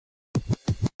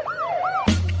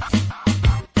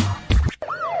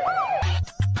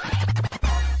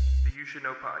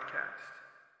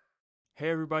Hey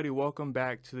everybody, welcome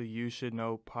back to the You Should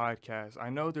Know podcast.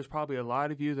 I know there's probably a lot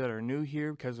of you that are new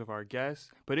here because of our guests,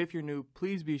 but if you're new,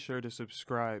 please be sure to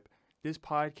subscribe. This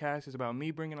podcast is about me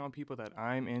bringing on people that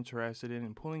I'm interested in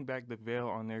and pulling back the veil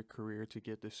on their career to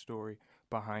get the story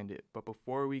behind it. But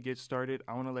before we get started,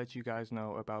 I want to let you guys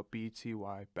know about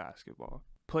BTY Basketball.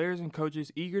 Players and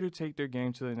coaches eager to take their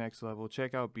game to the next level,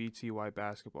 check out BTY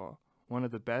Basketball, one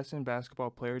of the best in basketball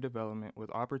player development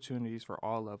with opportunities for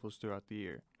all levels throughout the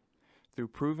year. Through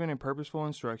proven and purposeful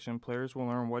instruction, players will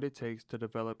learn what it takes to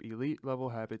develop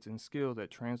elite-level habits and skill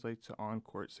that translate to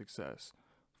on-court success.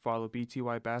 Follow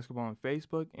BTY Basketball on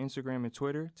Facebook, Instagram, and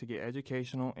Twitter to get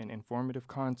educational and informative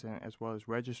content as well as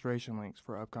registration links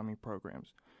for upcoming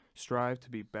programs. Strive to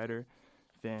be better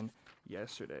than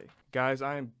yesterday. Guys,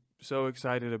 I am so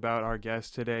excited about our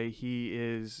guest today.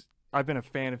 I've been a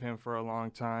fan of him for a long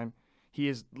time. He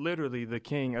is literally the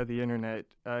king of the internet.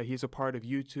 He's a part of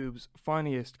YouTube's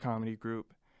funniest comedy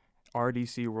group,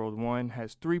 RDC World 1,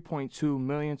 has 3.2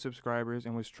 million subscribers,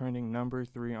 and was trending number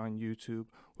 3 on YouTube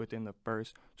within the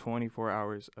first 24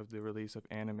 hours of the release of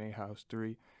Anime House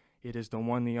 3. It is the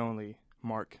one, the only,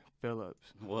 Mark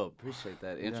Phillips. Well, appreciate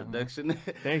that introduction.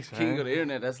 Thanks, man. King of the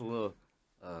internet, that's a little,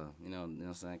 you know what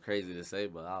I'm saying, crazy to say,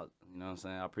 but you know what I'm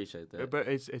saying, I appreciate that. But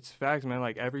it's facts, man.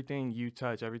 Like, everything you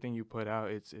touch, everything you put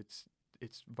out, it's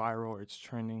viral or it's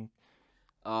trending.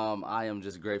 I am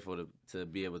just grateful to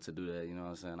be able to do that, you know what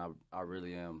I'm saying? I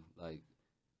really am. Like,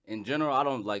 in general, I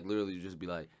don't, like, literally just be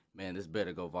like, man, this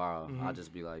better go viral. Mm-hmm. I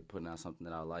just be, like, putting out something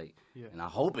that I like, Yeah. and I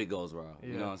hope it goes viral, Yeah.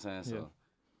 you know what I'm saying? So,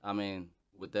 Yeah. I mean,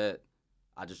 with that,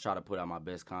 I just try to put out my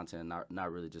best content,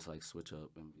 not really just, like, switch up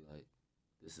and be like,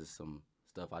 this is some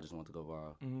stuff I just want to go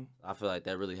viral. Mm-hmm. I feel like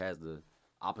that really has the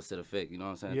opposite effect, you know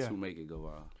what I'm saying, Yeah. to make it go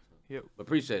viral. So. Yeah. But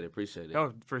appreciate it.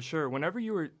 Oh, for sure. Whenever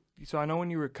you were, so I know when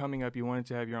you were coming up, you wanted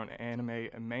to have your own anime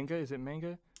and manga. Is it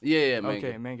manga? Yeah, manga.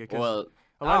 Okay, manga. 'Cause Well,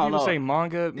 a lot of people know. say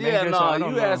manga. Yeah, so I don't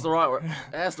you know.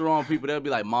 ask the wrong people. They'll be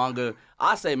like manga.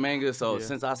 I say manga, so Yeah.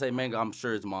 since I say manga, I'm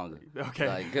sure it's manga. Okay.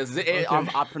 Like, because Okay.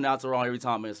 I pronounce it wrong every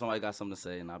time, and somebody got something to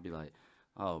say, and I'll be like,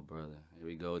 oh, brother, here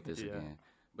we go with this Yeah. again.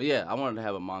 But yeah, I wanted to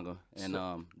have a manga,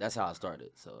 and that's how I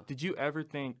started. So Did you ever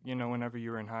think, whenever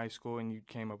you were in high school and you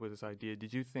came up with this idea,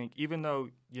 did you think, even though,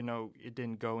 it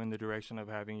didn't go in the direction of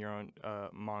having your own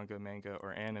manga,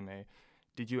 or anime,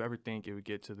 did you ever think it would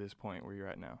get to this point where you're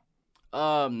at now?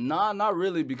 nah, not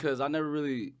really, because I never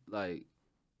really like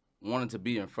wanted to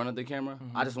be in front of the camera.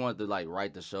 Mhm. I just wanted to like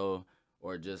write the show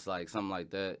or just like something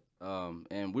like that.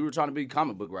 And we were trying to be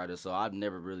comic book writers, so I've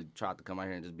never really tried to come out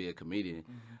here and just be a comedian.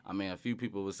 I mean, a few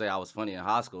people would say I was funny in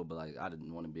high school, but like I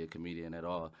didn't want to be a comedian at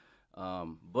all.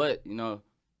 But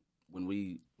when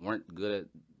we weren't good at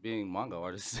being manga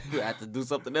artists, we had to do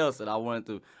something else, and I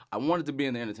wanted to be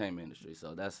in the entertainment industry,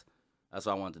 so that's what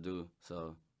I wanted to do.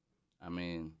 So, I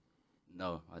mean,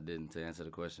 no, I didn't, to answer the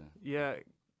question. Yeah.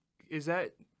 Is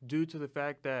that due to the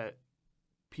fact that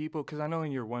people, because I know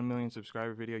in your 1 million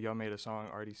subscriber video, y'all made a song,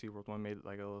 RDC World 1 made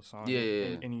like a little song.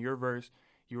 Yeah. In your verse,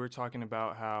 you were talking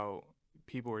about how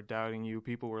people were doubting you,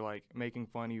 people were like making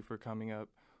fun of you for coming up.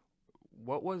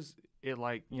 What was it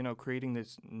like, creating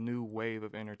this new wave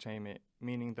of entertainment,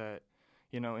 meaning that,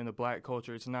 in the black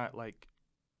culture, it's not like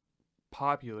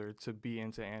popular to be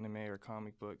into anime or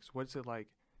comic books. What's it like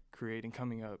creating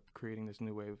this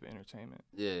new wave of entertainment?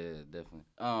 Yeah, definitely.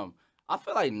 I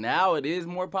feel like now it is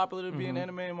more popular to be in Mhm.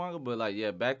 anime and manga, but like,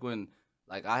 yeah, back when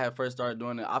like I had first started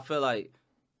doing it, I feel like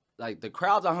the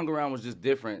crowds I hung around was just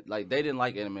different. Like, they didn't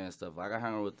like anime and stuff. Like, I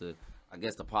hung around with the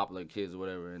popular kids or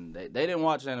whatever, and they didn't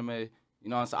watch anime. You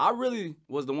know, so I really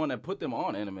was the one that put them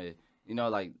on anime.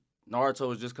 Like Naruto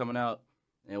was just coming out,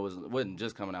 and it wasn't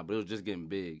just coming out, but it was just getting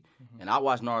big. And I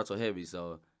watched Naruto heavy,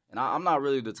 so, and I'm not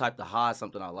really the type to hide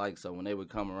something I like, so when they would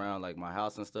come around, like, my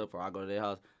house and stuff, or I go to their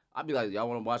house, I'd be like, y'all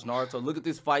want to watch Naruto? Look at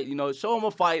this fight, show them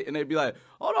a fight, and they'd be like,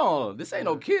 hold on, this ain't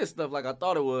no kid stuff like I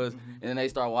thought it was. And then they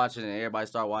start watching, and everybody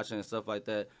start watching and stuff like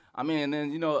that. I mean, and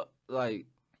then, like,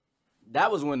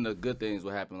 that was when the good things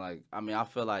would happen. Like, I mean, I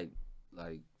feel like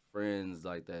friends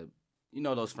like that,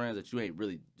 those friends that you ain't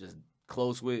really just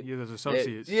close with. Yeah, those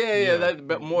associates.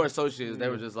 But more associates. They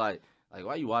were just like,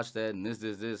 why you watch that and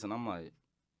this, and I'm like,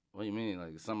 what do you mean?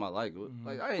 Like, something I like.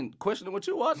 Like, I ain't questioning what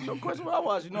you watch. Don't question what I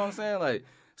watch. You know what I'm saying? Like,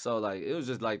 so, like, it was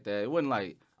just like that. It wasn't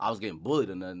like I was getting bullied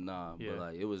or nothing, nah. Yeah. But,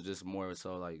 like, it was just more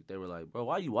so, like, they were like, bro,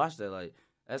 why you watch that? Like,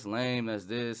 that's lame, that's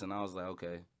this. And I was like,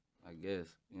 okay, I guess.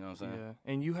 You know what I'm saying?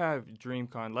 Yeah. And you have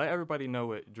DreamCon. Let everybody know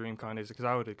what DreamCon is, because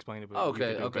I would explain it, but you could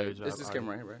do a better Okay. job. This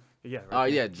camera right here, right? Yeah,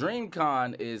 right. Yeah,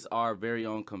 DreamCon is our very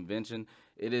own convention.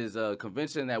 It is a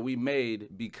convention that we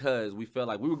made because we felt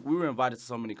like we were invited to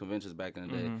so many conventions back in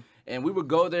the day. And we would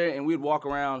go there and we'd walk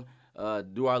around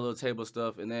do our little table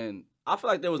stuff, and then I feel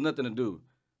like there was nothing to do.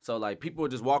 So like people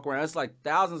would just walk around. It's like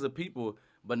thousands of people,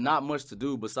 but not much to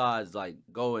do besides like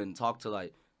go and talk to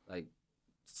like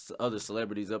other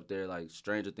celebrities up there, like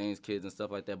Stranger Things kids and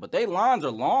stuff like that. But they lines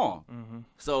are long. Mm-hmm.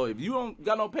 So if you don't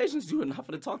got no patience, you enough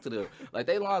to talk to them. Like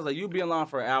they lines, like you be in line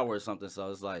for an hour or something. So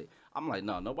it's like I'm like,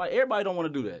 no, everybody don't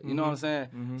want to do that. You know what I'm saying?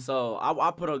 Mm-hmm. So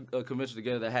I put a convention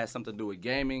together that has something to do with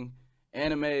gaming,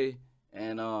 anime,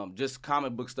 and just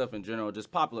comic book stuff in general,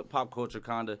 just pop culture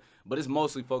kinda. But it's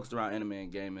mostly focused around anime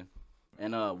and gaming.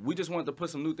 And we just wanted to put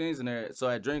some new things in there. So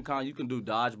at DreamCon, you can do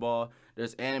dodgeball.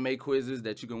 There's anime quizzes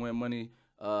that you can win money.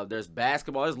 There's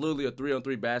basketball. There's literally a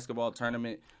 3-on-3 basketball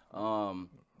tournament.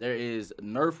 There is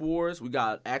Nerf Wars. We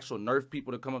got actual Nerf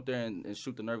people to come up there and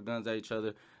shoot the Nerf guns at each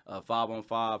other,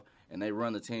 5-on-5, and they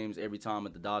run the teams every time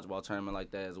at the dodgeball tournament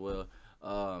like that as well.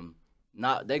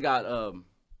 They got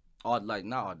not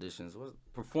auditions,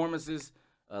 performances.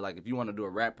 Like if you want to do a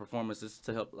rap performances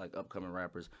to help like upcoming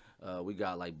rappers, we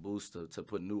got like boosts to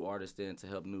put new artists in to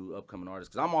help new upcoming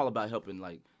artists. Cause I'm all about helping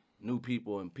like new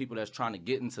people and people that's trying to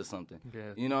get into something.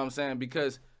 Yeah. You know what I'm saying?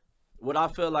 Because what I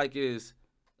feel like is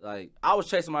like I was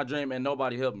chasing my dream and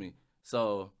nobody helped me.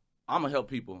 So I'm gonna help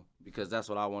people because that's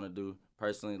what I want to do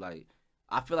personally. Like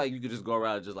I feel like you could just go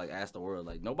around and just like ask the world.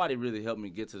 Like nobody really helped me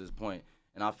get to this point,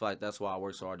 and I feel like that's why I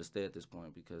work so hard to stay at this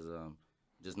point because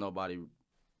just nobody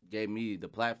gave me the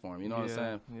platform. You know what I'm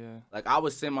saying? Yeah. Like I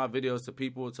would send my videos to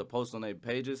people to post on their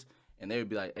pages, and they would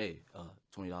be like, "Hey,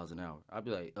 $20 an hour." I'd be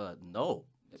like, "No."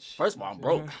 First of all, I'm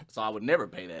broke, so I would never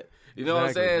pay that. You know what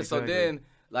I'm saying? Exactly. So then,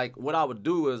 like, what I would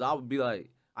do is I would be like,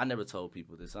 I never told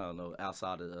people this. I don't know,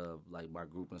 outside of like my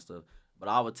group and stuff. But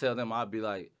I would tell them, I'd be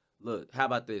like, look, how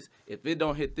about this? If it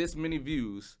don't hit this many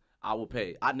views, I will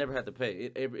pay. I never have to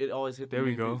pay. It always hit. There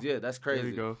we go. Views. Yeah, that's crazy.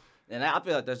 There we go. And I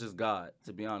feel like that's just God,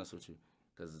 to be honest with you,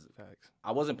 because Facts.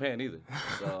 I wasn't paying either.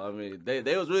 So I mean,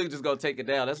 they was really just gonna take it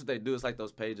down. That's what they do. It's like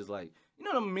those pages, like you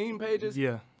know, the meme pages.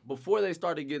 Yeah. Before they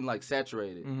started getting like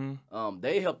saturated,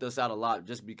 they helped us out a lot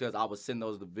just because I would send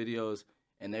those the videos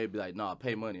and they'd be like, "No,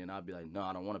 pay money," and I'd be like, "No,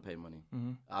 I don't want to pay money."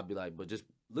 I'd be like, "But just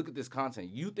look at this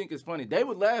content. You think it's funny?" They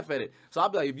would laugh at it. So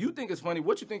I'd be like, "If you think it's funny,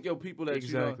 what you think your people that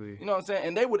you know what I'm saying?"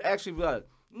 And they would actually be like,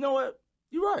 "You know what?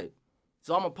 You're right."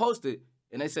 So I'm gonna post it,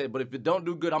 and they said, "But if it don't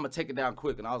do good, I'm gonna take it down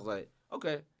quick." And I was like,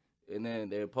 "Okay." And then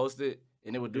they would post it.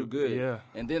 And it would do good. Yeah.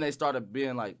 And then they started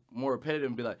being like more repetitive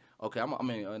and be like, okay,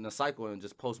 in a cycle and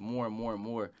just post more and more and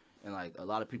more. And like a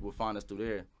lot of people would find us through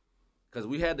there. Cause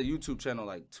we had the YouTube channel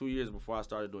like 2 years before I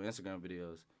started doing Instagram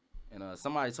videos. And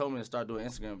somebody told me to start doing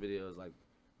Instagram videos like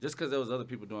just cause there was other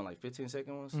people doing like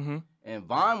 15-second ones. And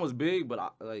Vine was big, but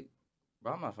I'm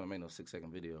not gonna make no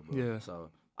 6-second video, bro. Yeah. So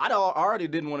I already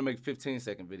didn't want to make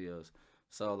 15-second videos.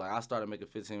 So like I started making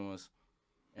 15 ones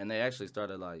and they actually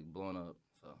started like blowing up.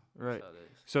 So, right.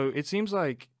 So it seems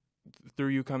like through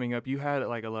you coming up, you had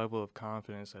like a level of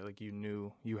confidence that like you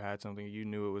knew you had something, you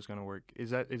knew it was gonna work.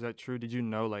 Is that true? Did you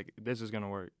know like this is gonna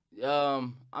work? I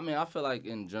mean, I feel like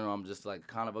in general, I'm just like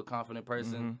kind of a confident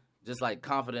person, just like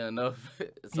confident enough.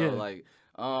 So like,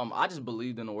 I just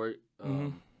believed in the work.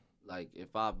 Like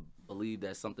if I believe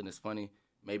that something is funny,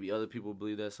 maybe other people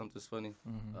believe that something's funny.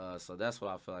 So that's what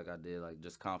I feel like I did, like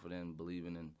just confident and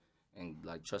believing and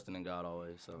like trusting in God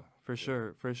always. So for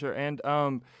sure.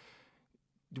 And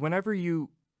whenever you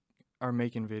are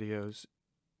making videos,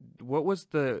 what was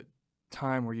the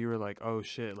time where you were like, oh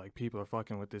shit, like people are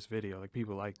fucking with this video, like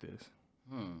people like this?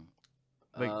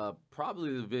 Like,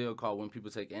 probably the video called "When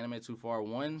People Take Anime Too Far."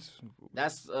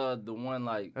 That's the one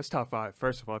like that's top 5.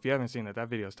 First of all, if you haven't seen that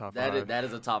video is top 5. That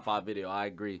is a top 5 video. I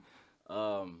agree.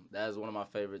 That is one of my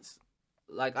favorites.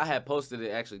 Like I had posted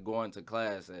it actually going to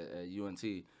class at UNT.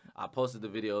 I posted the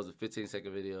video, it was a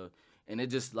 15-second video, and it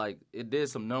just like it did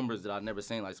some numbers that I've never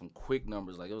seen, like some quick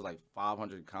numbers. Like it was like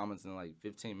 500 comments in like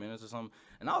 15 minutes or something,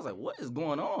 and I was like, what is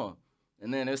going on?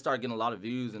 And then it started getting a lot of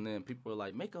views, and then people were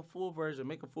like, make a full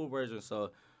version.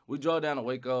 So we drove down to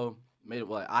Waco.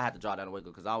 I had to drive down to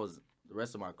Waco because the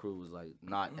rest of my crew was like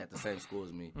not at the same school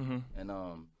as me, and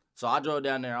so I drove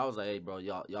down there. I was like, hey, bro,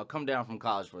 y'all come down from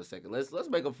college for a second. Let's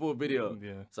make a full video.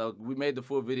 Yeah. So we made the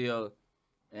full video,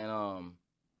 and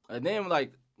then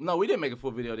like no, we didn't make a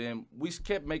full video. Then we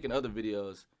kept making other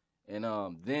videos, and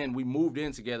then we moved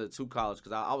in together to college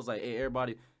because I was like, hey,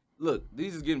 everybody, look,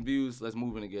 these is getting views. Let's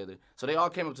move in together. So they all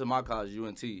came up to my college,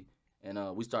 UNT,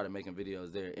 and we started making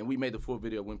videos there. And we made the full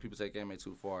video "When People Take Anime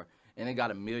Too Far," and it got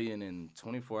 1 million in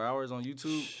 24 hours on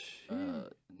YouTube. And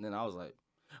then I was like,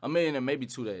 1 million in maybe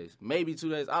 2 days.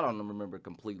 I don't remember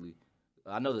completely.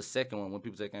 I know the second one, "When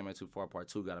People Take Anime Too Far" Part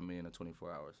 2, got 1 million in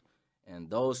 24 hours. And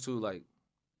those two, like,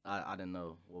 I didn't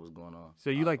know what was going on. So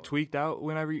you like tweaked out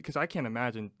whenever you, because I can't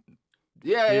imagine.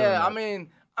 Yeah, feeling yeah. that.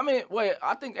 I mean, wait.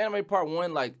 I think Anime Part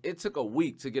 1, like, it took a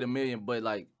week to get 1 million, but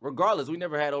like, regardless, we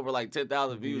never had over like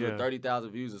 10,000 views or Yeah.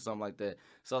 30,000 views or something like that.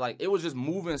 So like, it was just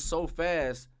moving so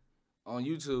fast on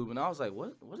YouTube, and I was like,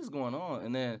 what is going on?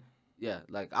 And then yeah,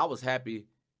 like I was happy,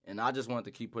 and I just wanted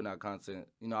to keep putting out content.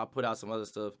 You know, I put out some other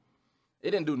stuff.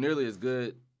 It didn't do nearly as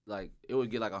good. Like it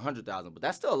would get like 100,000, but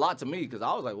that's still a lot to me because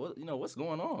I was like, what, you know, what's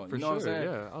going on? For you know sure, what I'm saying?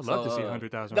 yeah. I'd love to see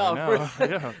 100,000 no, right now. for-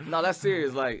 Yeah. no, that's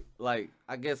serious. Like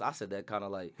I guess I said that kind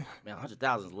of like, man,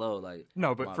 100,000 is low. Like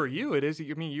No, but my- for you, it is.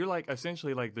 I mean, you're like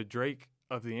essentially like the Drake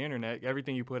of the internet.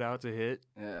 Everything you put out to hit.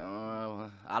 yeah,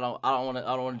 I don't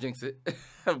want to jinx it.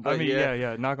 But I mean,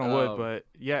 yeah, knock on wood. um, But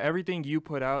yeah, everything you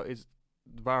put out is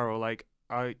viral. Like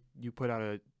you put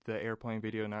out the airplane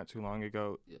video not too long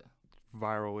ago. Yeah.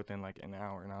 Viral within like an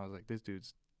hour, and I was like, this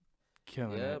dude's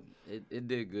killing Yeah, it. it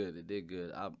did good. It did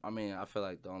good. I mean, I feel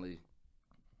like the only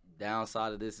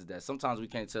downside of this is that sometimes we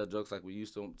can't tell jokes like we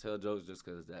used to tell jokes just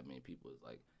because that many people is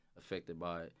like affected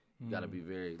by it. You gotta be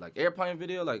very like airplane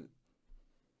video. Like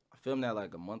I filmed that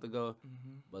like a month ago,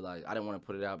 but like I didn't want to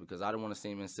put it out because I didn't want to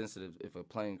seem insensitive if a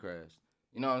plane crashed.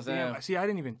 You know what I'm saying? Damn, see, I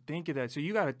didn't even think of that. So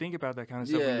you got to think about that kind of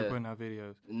stuff when you're Yeah. putting out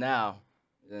videos. Now.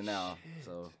 Shit.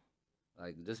 So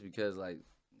like just because like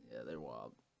yeah they're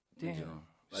wild. in Damn. general.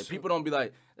 Like So- people don't be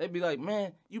like they be like,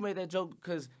 man, you made that joke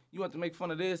because you want to make fun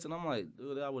of this, and I'm like,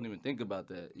 dude, I wouldn't even think about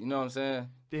that. You know what I'm saying?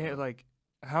 Damn, like,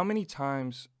 how many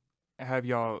times have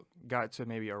y'all got to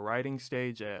maybe a writing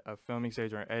stage, a filming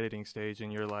stage, or an editing stage,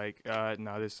 and you're like,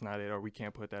 no, this is not it, or we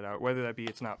can't put that out? Whether that be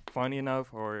it's not funny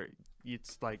enough, or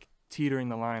it's like teetering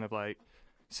the line of like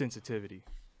sensitivity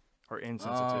or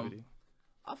insensitivity.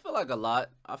 I feel like a lot.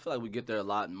 I feel like we get there a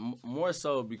lot, more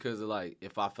so because of like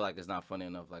if I feel like it's not funny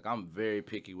enough. Like I'm very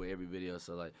picky with every video,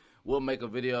 so like we'll make a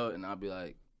video and I'll be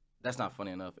like, that's not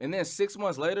funny enough. And then 6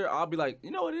 months later, I'll be like, you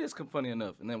know what, it is funny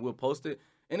enough. And then we'll post it,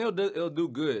 and it'll do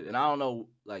good. And I don't know,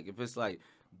 like if it's like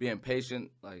being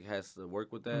patient, like has to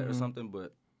work with that or something.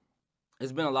 But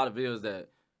it's been a lot of videos that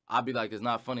I'll be like, it's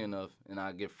not funny enough, and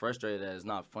I get frustrated that it's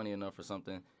not funny enough or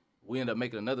something. We end up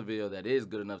making another video that is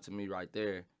good enough to me right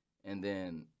there. And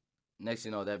then next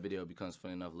you know, that video becomes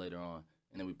funny enough later on,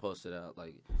 and then we post it out.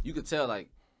 Like you could tell,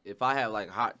 like if I have like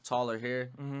hot, taller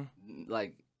hair,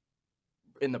 like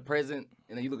in the present,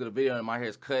 and then you look at the video and my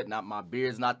hair's cut, not my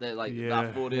beard's not that like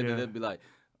not full in, and it'd be like,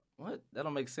 what? That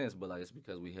don't make sense. But like it's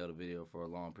because we held a video for a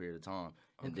long period of time,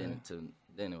 and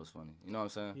then it was funny. You know what I'm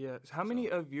saying? Yeah. How many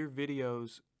of your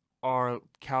videos are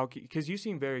because you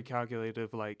seem very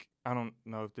calculative. Like I don't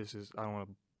know if this is. I don't want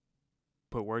to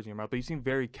put words in your mouth, but you seem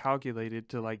very calculated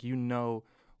to like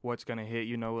what's gonna hit.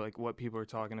 You know like what people are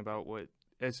talking about. What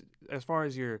as far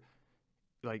as your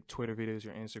like Twitter videos,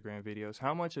 your Instagram videos,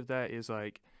 how much of that is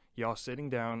like y'all sitting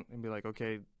down and be like,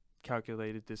 okay,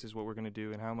 calculated, this is what we're gonna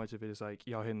do, and how much of it is like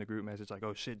y'all hitting the group message like,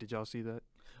 oh shit, did y'all see that?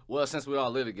 Well, since we all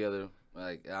live together,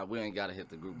 like we ain't gotta hit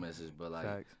the group message, but like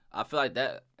Facts. I feel like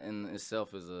that in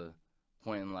itself is a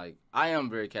point. In, like I am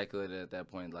very calculated at that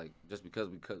point, like just because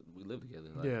we live together.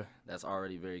 Like, Yeah. that's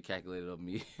already very calculated of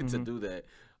me to do that.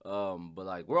 But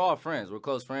like we're all friends, we're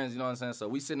close friends. You know what I'm saying? So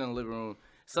we sit in the living room.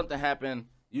 Something happened.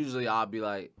 Usually I'll be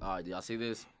like, all right, do y'all see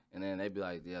this? And then they'd be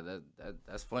like, yeah,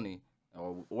 that's funny.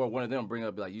 Or one of them bring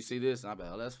up, be like, you see this? And I'll be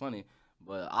like, oh, that's funny.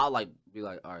 But I'll like be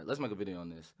like, all right, let's make a video on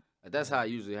this. Like that's how it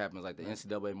usually happens. Like the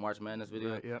NCAA March Madness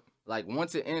video. Right, yep. Like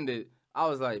once it ended, I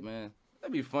was like, man,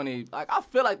 that'd be funny. Like I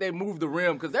feel like they moved the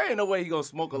rim because there ain't no way he gonna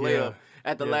smoke a layup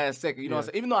at the last second. You know what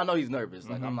I'm saying? Even though I know he's nervous.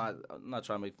 Like I'm not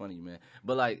trying to make fun of you, man.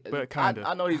 But like, But kinda.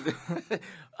 I know he's,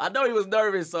 I know he was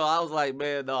nervous. So I was like,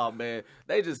 man, no, man,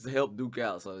 they just helped Duke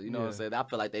out. So you know what I'm saying? I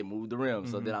feel like they moved the rim.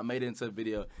 So then I made it into a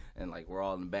video, and like we're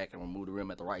all in the back and we moved the rim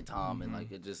at the right time, and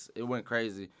like it went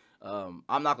crazy. I'm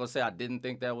not gonna say I didn't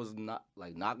think that was not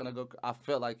gonna go. I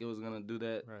felt like it was gonna do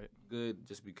that good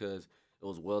just because it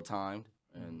was well timed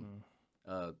and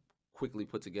quickly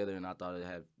put together, and I thought it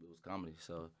was comedy.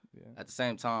 So at the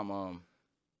same time,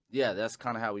 that's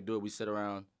kind of how we do it. We sit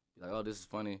around, be like, oh, this is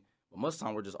funny, but most of the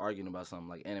time we're just arguing about something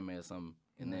like anime or something,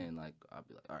 and then like I'll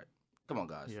be like, all right, come on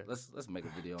guys, let's make a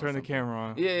video. Turn on the something. camera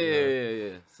on.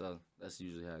 Yeah. So that's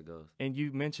usually how it goes. And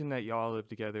you mentioned that y'all live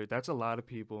together. That's a lot of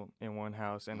people in one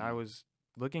house. And I was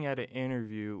looking at an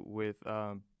interview with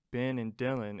Ben and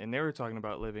Dylan, and they were talking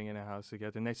about living in a house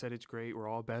together. And they said it's great. We're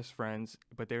all best friends.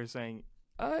 But they were saying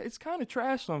it's kind of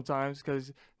trash sometimes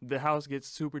because the house gets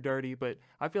super dirty. But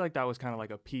I feel like that was kind of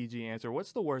like a PG answer.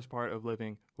 What's the worst part of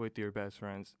living with your best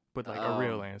friends? But like a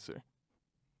real answer.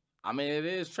 I mean, it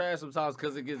is trash sometimes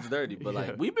because it gets dirty. But Yeah.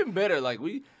 like, we've been better. Like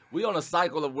we on a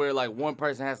cycle of where like one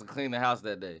person has to clean the house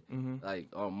that day, Mm-hmm. like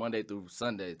on Monday through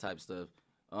Sunday type stuff.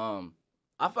 I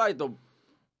feel like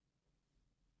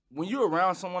when you're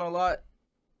around someone a lot,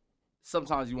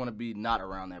 sometimes you want to be not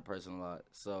around that person a lot.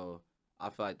 So I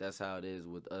feel like that's how it is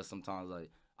with us. Sometimes like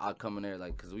I'll come in there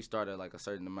like because we start at like a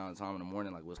certain amount of time in the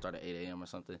morning. Like we'll start at 8 a.m. or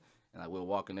something, and like we'll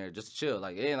walk in there just to chill.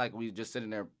 Like it ain't like we just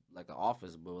sitting there like an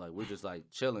office, but like we're just like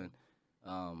chilling.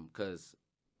 Cause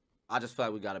I just feel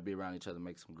like we gotta be around each other,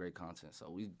 make some great content. So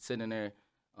we sitting there,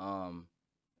 and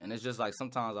it's just like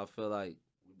sometimes I feel like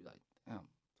we be like, damn,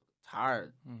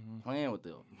 tired playing with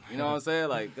them. You know what I'm saying?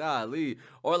 Like, golly.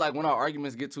 Or like when our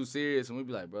arguments get too serious and we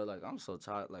be like, bro, like I'm so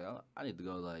tired. Like I need to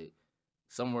go like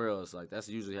somewhere else. Like that's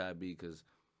usually how it be, cause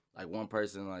like one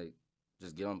person like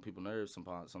just get on people's nerves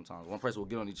sometimes. One person will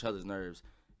get on each other's nerves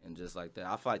and just like that.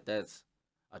 I feel like that's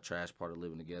a trash part of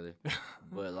living together.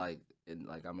 But like,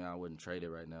 I mean, I wouldn't trade it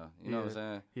right now. You know what I'm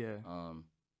saying? Yeah.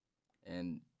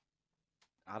 And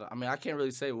I mean, I can't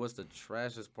really say what's the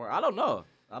trashiest part. I don't know.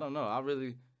 I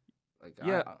really like.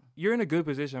 Yeah, you're in a good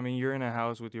position. I mean, you're in a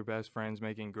house with your best friends,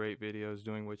 making great videos,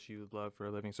 doing what you love for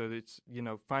a living. So it's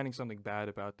finding something bad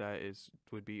about that it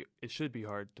should be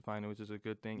hard to find, which is a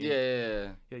good thing. Yeah.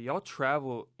 Yeah, y'all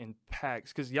travel in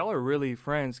packs because y'all are really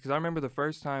friends. Because I remember the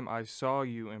first time I saw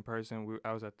you in person,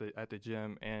 I was at the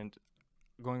gym, and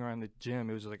going around the gym,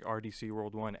 it was like RDC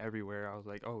World 1 everywhere. I was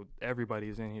like, oh,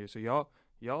 everybody's in here. So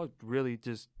y'all really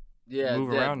just move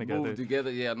around together. Move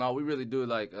together. Yeah, no, we really do.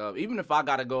 Like, even if I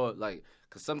gotta go, like,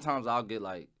 cause sometimes I'll get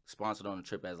like sponsored on a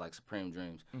trip as like Supreme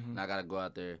Dreams, and I gotta go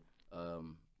out there.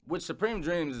 Which Supreme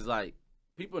Dreams is like,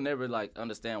 people never like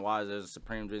understand why there's a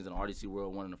Supreme Dreams and RDC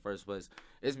World 1 in the first place.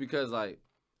 It's because like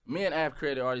me and Av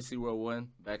created RDC World 1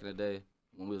 back in the day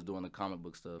when we was doing the comic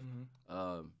book stuff.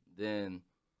 Then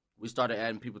we started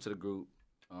adding people to the group.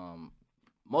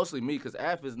 Mostly me, cause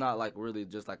Af is not like really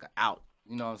just like an out.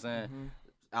 You know what I'm saying?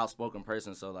 Outspoken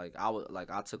person. So like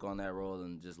I took on that role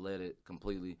and just led it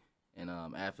completely. And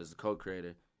Af is the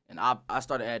co-creator. And I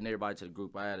started adding everybody to the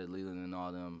group. I added Leland and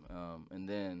all them. And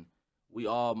then we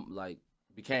all like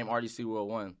became RDC World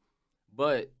 1.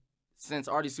 But since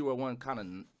RDC World 1 kind of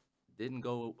didn't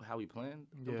go how we planned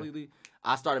completely,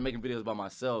 I started making videos by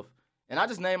myself. And I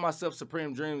just named myself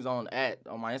Supreme Dreams on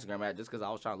my Instagram just because I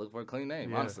was trying to look for a clean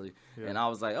name, honestly. Yeah. And I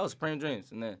was like, oh, Supreme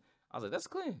Dreams. And then I was like, that's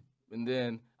clean. And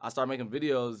then I started making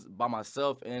videos by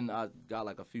myself, and I got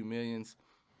like a few millions.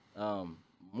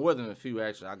 More than a few,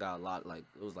 actually. I got a lot. Like,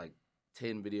 it was like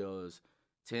 10 videos,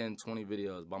 10, 20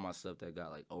 videos by myself that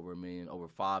got like over 1 million, over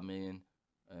 5 million.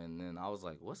 And then I was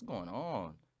like, what's going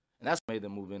on? And that's what made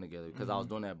them move in together, because I was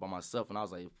doing that by myself. And I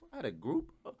was like, if I had a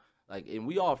group, like, and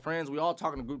we all friends, we all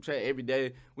talking to group chat every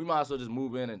day, we might as well just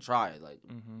move in and try it. Like,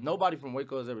 nobody from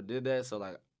Waco has ever did that, so,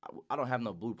 like, I don't have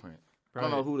no blueprint. Right. I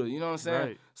don't know who to, you know what I'm saying?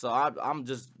 Right. So I'm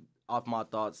just off my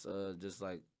thoughts, just,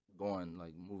 like, going,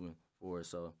 like, moving forward.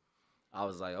 So I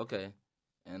was like, okay.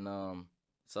 And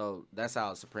so that's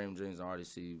how Supreme Dreams and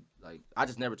RDC, like, I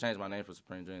just never changed my name for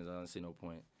Supreme Dreams. I don't see no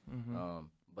point.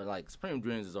 But, like, Supreme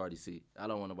Dreams is RDC. I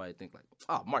don't want nobody to think, like,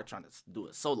 oh, Mark trying to do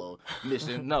a solo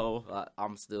mission. No,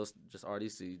 I'm still just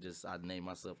RDC. Just I named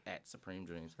myself at Supreme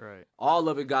Dreams. Right. All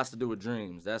of it got to do with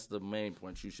dreams. That's the main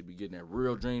point you should be getting at.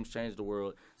 Real dreams change the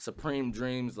world. Supreme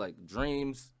Dreams, like,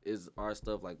 dreams is our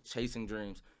stuff. Like, chasing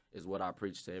dreams is what I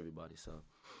preach to everybody. So,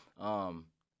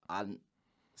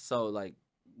 like,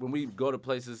 when we go to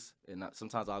places, and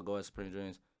sometimes I'll go at Supreme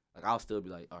Dreams, like, I'll still be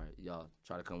like, all right, y'all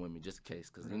try to come with me just in case,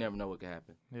 because you never know what can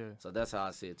happen. Yeah. So that's how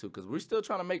I see it, too, because we're still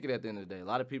trying to make it at the end of the day. A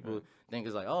lot of people think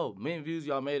it's like, oh, million views,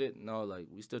 y'all made it. No, like,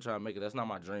 we still trying to make it. That's not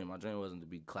my dream. My dream wasn't to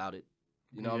be clouded.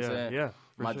 You know what I'm saying? Yeah,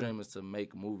 my dream is to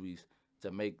make movies,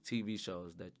 to make TV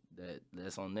shows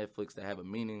that's on Netflix that have a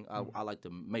meaning. I like to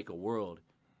make a world,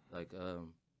 like,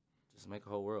 just make a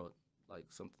whole world. Like,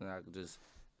 something I could just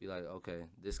be like, okay,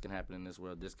 this can happen in this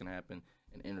world, this can happen,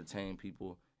 and entertain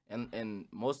people. And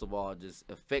most of all, just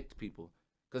affect people.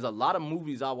 Because a lot of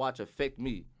movies I watch affect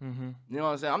me. You know what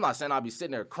I'm saying? I'm not saying I'll be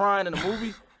sitting there crying in a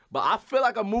movie, but I feel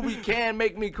like a movie can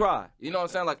make me cry. You know what I'm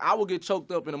saying? Like, I will get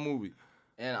choked up in a movie.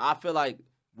 And I feel like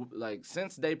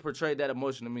since they portrayed that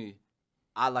emotion to me,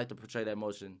 I like to portray that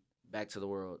emotion back to the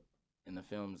world in the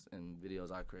films and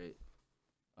videos I create.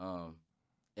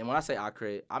 And when I say I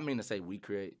create, I mean to say we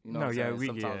create. You know what I'm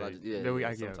saying?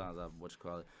 Sometimes I what you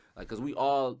call it. Like, because we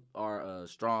all are a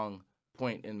strong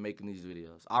point in making these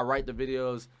videos. I write the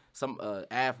videos. Some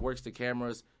Af works the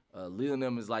cameras. Leland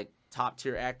them is like top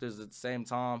tier actors at the same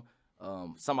time.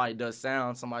 Somebody does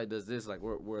sound. Somebody does this. Like,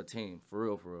 we're a team for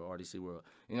real, RDC World.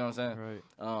 You know what I'm saying?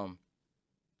 Right.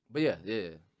 But yeah.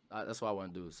 that's what I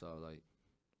want to do. So like,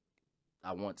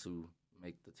 I want to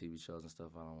make the TV shows and stuff.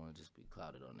 I don't want to just be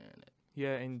clouded on the internet.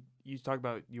 Yeah, and you talk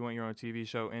about you want your own TV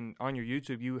show, and on your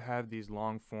YouTube you have these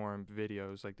long form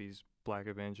videos like these Black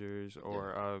Avengers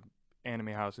or anime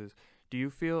houses. Do you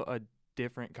feel a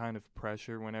different kind of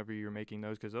pressure whenever you're making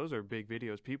those? Because those are big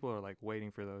videos. People are like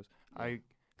waiting for those. Yeah.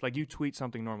 Like you tweet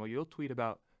something normal. You'll tweet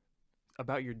about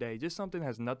your day, just something that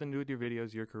has nothing to do with your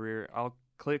videos, your career. I'll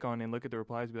click on and look at the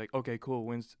replies and be like, okay, cool,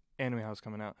 when's Anime House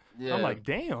coming out? Yeah. I'm like,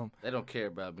 damn. They don't care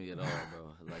about me at all,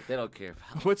 bro. Like, they don't care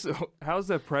about me. How's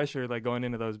the pressure like going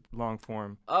into those long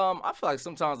form? I feel like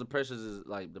sometimes the pressure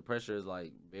is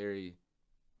very,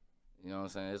 you know what I'm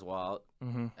saying? It's wild.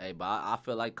 Mm-hmm. Hey, but I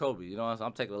feel like Kobe. You know what I'm saying?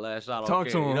 I'm taking the last shot. Talk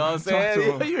to him. You know what I'm Talk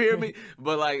saying? to him. You hear me?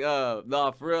 But like,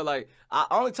 no, for real. Like,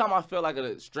 only time I feel like an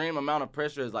extreme amount of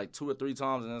pressure is like 2 or 3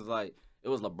 times, and it's like it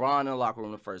was LeBron in the locker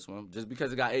room the first one, just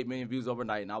because it got 8 million views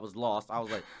overnight, and I was lost. I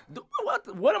was like,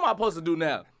 what am I supposed to do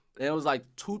now? And it was like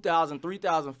 2,000,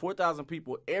 3,000, 4,000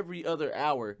 people every other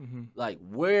hour. Mm-hmm. Like,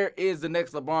 where is the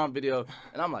next LeBron video?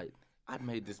 And I'm like, I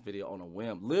made this video on a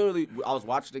whim. Literally, I was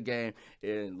watching the game,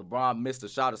 and LeBron missed a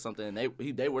shot or something,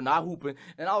 and they were not hooping.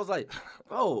 And I was like,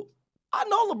 bro, I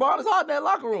know LeBron is hot in that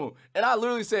locker room. And I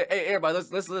literally said, hey, everybody,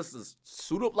 let's just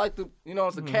suit up like the, you know,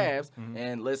 it's the Cavs,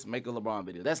 and let's make a LeBron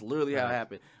video. That's literally how it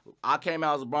happened. I came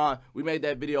out as LeBron. We made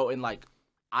that video in, like,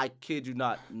 I kid you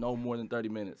not, no more than 30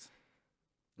 minutes.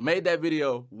 Made that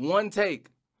video, one take,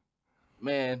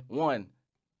 man, one.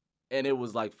 And it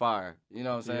was like fire. You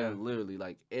know what I'm saying? Yeah. Literally,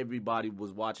 like, everybody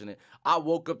was watching it. I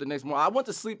woke up the next morning. I went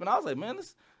to sleep, and I was like, man,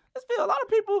 this video, a lot of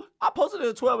people. I posted it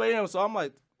at 12 a.m., so I'm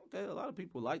like, okay, a lot of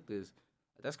people like this.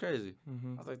 That's crazy.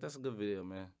 Mm-hmm. I was like, that's a good video,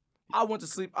 man. I went to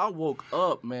sleep. I woke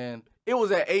up, man. It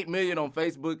was at 8 million on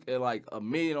Facebook and like 1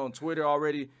 million on Twitter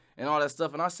already and all that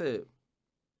stuff. And I said,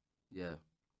 yeah,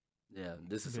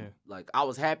 this is like, I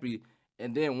was happy.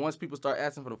 And then once people start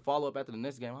asking for the follow-up after the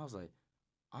next game, I was like,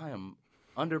 I am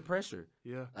under pressure.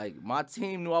 Yeah. Like, my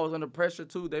team knew I was under pressure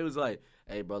too. They was like,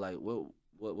 hey, bro, like,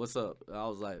 what's up? And I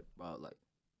was like,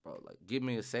 bro, give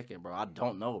me a second, bro. I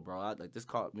don't know, bro. This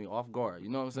caught me off guard. You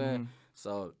know what I'm saying? Mm-hmm.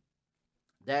 So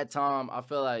that time, I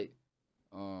feel like,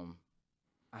 I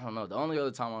don't know. The only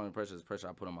other time I'm under pressure is pressure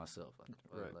I put on myself.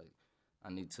 Like, I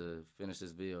need to finish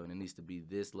this video, and it needs to be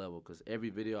this level. Because every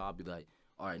video, I'll be like,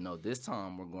 all right, no, this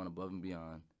time we're going above and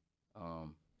beyond.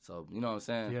 So, you know what I'm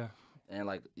saying? Yeah. And,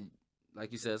 like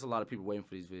you said, there's a lot of people waiting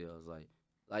for these videos.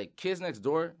 Like Kids Next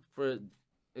Door, for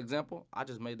example, I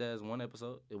just made that as 1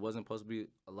 episode. It wasn't supposed to be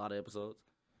a lot of episodes.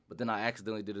 But then I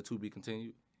accidentally did a to be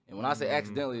continued. And when I say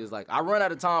accidentally, it's like I run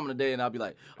out of time in the day, and I'll be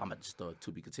like, I'm going to just throw a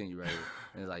to be continued right here.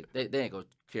 And it's like, they ain't going to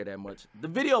care that much. The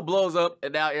video blows up,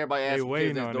 and now everybody asks for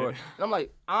Kids Next Door. And I'm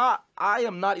like, I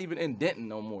am not even in Denton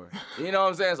no more. You know what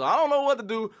I'm saying? So I don't know what to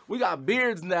do. We got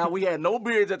beards now. We had no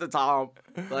beards at the time.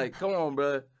 Like, come on,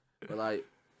 bro. But, like,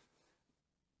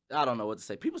 I don't know what to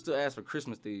say. People still ask for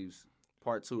Christmas Thieves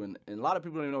Part 2, and a lot of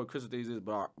people don't even know what Christmas Thieves is,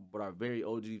 but our very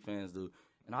OG fans do.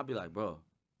 And I'll be like, bro,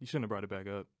 you shouldn't have brought it back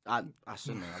up. I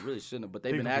shouldn't have. I really shouldn't have. But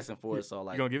they've been asking for it, so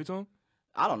like. You gonna give it to them?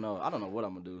 I don't know. I don't know what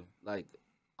I'm gonna do. Like,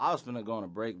 I was finna go on a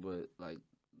break, but like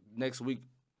next week,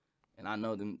 and I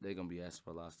know they're gonna be asking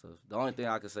for a lot of stuff. The only thing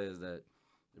I can say is that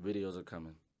the videos are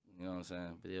coming. You know what I'm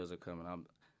saying? Videos are coming.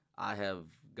 I have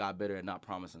got better at not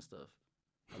promising stuff.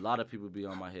 A lot of people be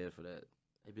on my head for that.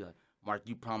 They be like, Mark,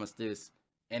 you promised this,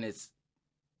 and it's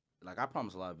like I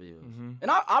promise a lot of videos,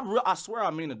 and I swear I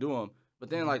mean to do them. But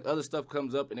then, like, other stuff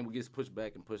comes up, and then it gets pushed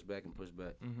back and pushed back and pushed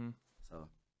back. So,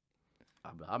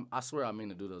 I swear I mean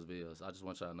to do those videos. I just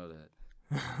want y'all to know that.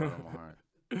 On my heart.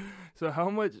 So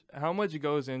how much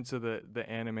goes into the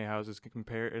anime houses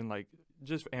compared, and like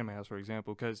just Anime House, for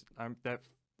example, because that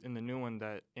in the new one,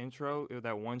 that intro,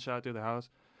 that one shot through the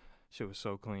house, shit was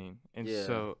so clean. And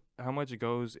so how much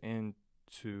goes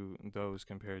into those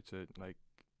compared to, like,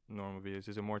 normal videos?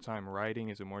 Is it more time writing?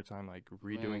 Is it more time like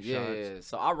redoing shots? Yeah.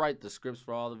 So I write the scripts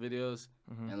for all the videos,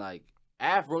 and like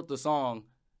Af wrote the song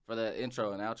for the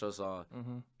intro and outro song,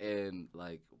 and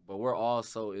like, but we're all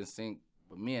so in sync.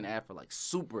 But me and Af are like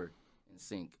super in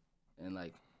sync, and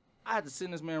like I had to sit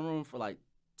in this man's room for like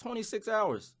 26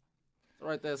 hours to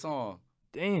write that song.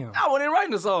 Damn. I wasn't even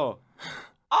writing the song.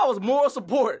 I was moral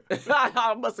support.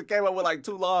 I must have came up with like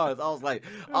 2 lines. I was like,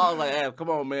 Av, come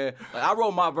on, man. Like, I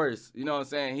wrote my verse. You know what I'm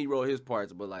saying? He wrote his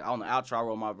parts. But like on the outro, I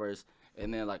wrote my verse.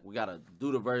 And then like we gotta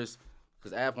do the verse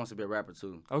because Av wants to be a rapper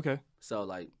too. Okay. So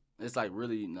like it's like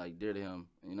really like dear to him.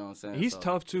 You know what I'm saying? He's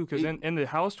tough too, because in the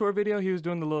house tour video, he was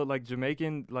doing the little like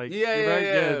Jamaican like.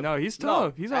 Yeah. No, he's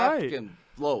tough. He's alright. Can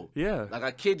flow. Yeah. Like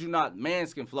I kid you not,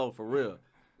 mans can flow for real.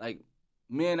 Like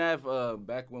me and Av,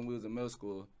 back when we was in middle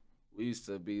school, we used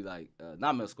to be like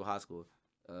not middle school, high school.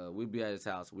 We'd be at his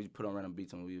house. We'd put on random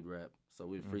beats and we'd rap. So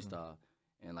we'd freestyle,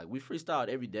 and like we freestyled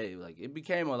every day. Like it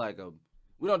became a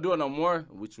we don't do it no more,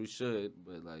 which we should.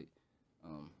 But like,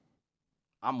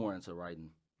 I'm more into writing.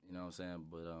 You know what I'm saying?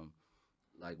 But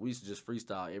like we used to just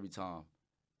freestyle every time,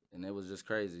 and it was just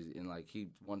crazy. And like he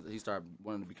started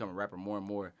wanting to become a rapper more and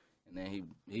more. And then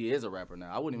he is a rapper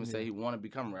now. I wouldn't even say he want to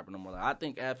become a rapper no more. Like I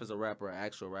think Af is a rapper, an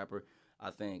actual rapper.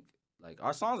 I think like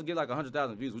our songs get like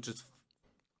 100,000 views, which is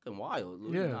fucking wild.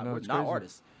 Yeah, we're it's not crazy.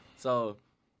 artists. So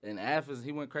and Af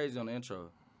he went crazy on the intro.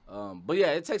 But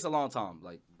yeah, it takes a long time,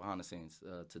 like behind the scenes,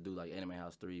 to do like Anime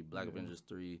House 3, Black Avengers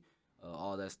 3,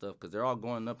 all that stuff, because they're all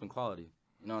going up in quality.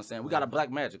 You know what I'm saying? We got a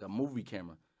Black Magic, a movie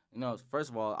camera. You know, first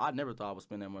of all, I never thought I would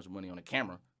spend that much money on a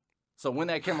camera. So when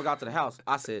that camera got to the house,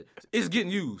 I said, it's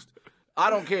getting used. I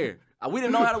don't care. We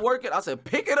didn't know how to work it. I said,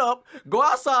 pick it up, go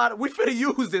outside. We finna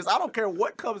use this. I don't care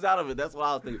what comes out of it. That's what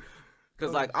I was thinking.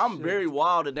 Because, like, I'm very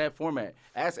wild in that format.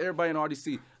 Ask everybody in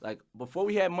RDC. Like, before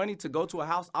we had money to go to a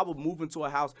house, I would move into a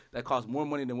house that cost more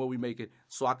money than what we make it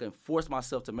so I can force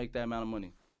myself to make that amount of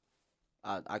money.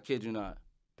 I kid you not.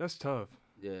 That's tough.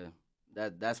 Yeah,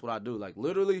 that's what I do. Like,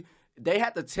 literally, they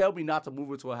had to tell me not to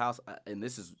move into a house, and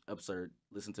this is absurd.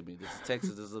 Listen to me. This is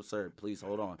Texas. This is absurd. Please,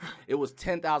 hold on. It was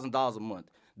 $10,000 a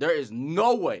month. There is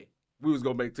no way we was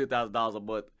going to make $10,000 a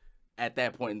month at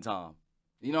that point in time.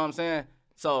 You know what I'm saying?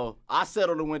 So I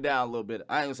settled and went down a little bit.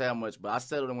 I ain't going to say how much, but I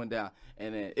settled and went down.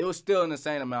 And then it was still an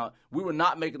insane amount. We were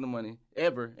not making the money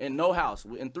ever in no house.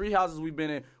 In 3 houses we've been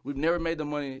in, we've never made the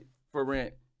money for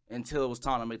rent until it was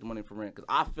time to make the money for rent. Because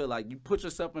I feel like you put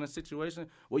yourself in a situation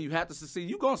where you have to succeed,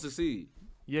 you're going to succeed.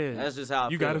 Yeah. That's just how I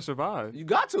you feel. got to survive. You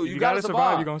got to. You got to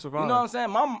survive. You're going to survive. You know what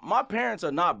I'm saying? My parents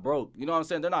are not broke. You know what I'm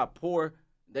saying? They're not poor.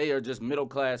 They are just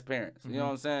middle-class parents. You know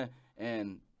what I'm saying?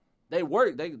 And they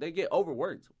work. They get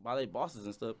overworked by their bosses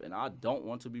and stuff. And I don't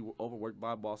want to be overworked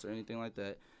by a boss or anything like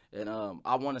that. And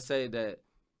I want to say that,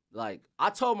 like,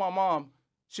 I told my mom,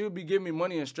 she would be giving me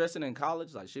money and stressing in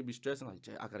college. Like, she'd be stressing, like,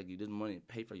 Jay, I got to give you this money and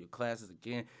pay for your classes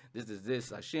again.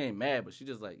 This. Like, she ain't mad, but she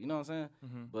just, like, you know what I'm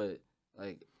saying? But,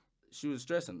 like, she was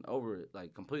stressing over it,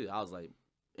 like, completely. I was, like,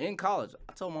 in college,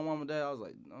 I told my mom and dad, I was,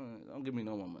 like, no, don't give me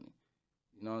no more money.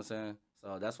 You know what I'm saying?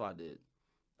 So that's what I did.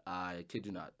 I kid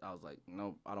you not. I was like,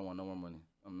 no, I don't want no more money.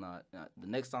 I'm not. The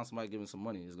next time somebody gives me some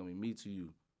money, it's going to be me to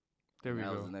you. There we go.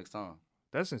 That was the next time.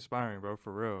 That's inspiring, bro,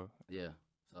 for real. Yeah.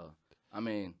 So, I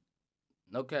mean,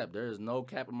 no cap. There is no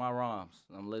cap in my rhymes.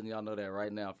 I'm letting y'all know that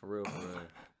right now, for real, for real.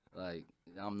 Like,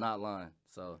 I'm not lying.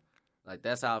 So, like,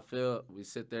 that's how I feel. We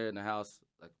sit there in the house.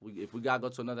 Like, if we got to go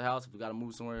to another house, if we got to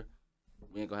move somewhere,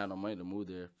 we ain't going to have no money to move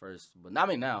there first. But, I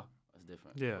mean, now, it's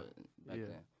different. Yeah. But back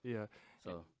then. Yeah.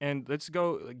 So. And let's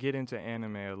go get into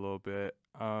anime a little bit.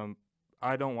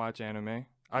 I don't watch anime.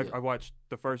 I watched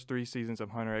the first 3 seasons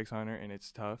of Hunter x Hunter, and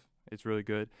it's tough. It's really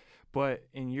good. But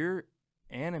in your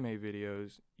anime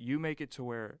videos, you make it to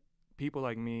where people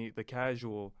like me, the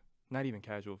casual, not even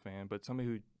casual fan, but somebody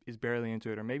who is barely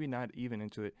into it or maybe not even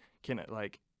into it, can,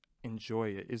 like, enjoy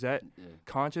it. Is that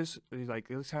conscious? Is like,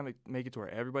 let's kind of make it to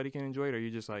where everybody can enjoy it, or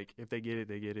you just like, if they get it,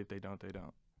 they get it. If they don't, they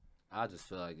don't? I just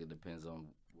feel like it depends on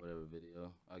whatever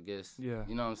video, I guess. Yeah.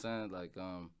 You know what I'm saying? Like,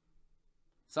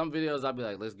 some videos I'd be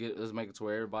like, let's make it to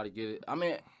where everybody get it. I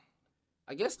mean,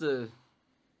 I guess the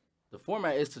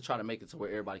format is to try to make it to where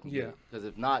everybody can get it. Because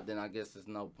if not, then I guess there's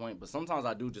no point. But sometimes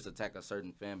I do just attack a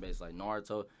certain fan base, like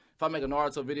Naruto. If I make a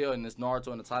Naruto video and it's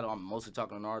Naruto in the title, I'm mostly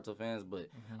talking to Naruto fans. But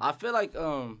I feel like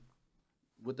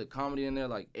with the comedy in there,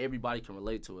 like, everybody can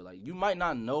relate to it. Like, you might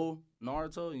not know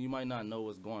Naruto and you might not know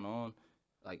what's going on,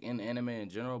 like, in anime in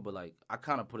general, but, like, I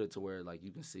kind of put it to where, like,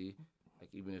 you can see, like,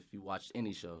 even if you watched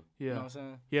any show. Yeah. You know what I'm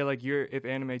saying? Yeah, like, if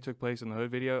anime took place in the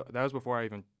Hood video, that was before I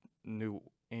even knew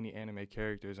any anime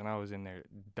characters, and I was in there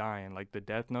dying. Like, the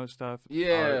Death Note stuff,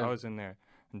 Yeah. I was in there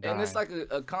dying. And it's, like,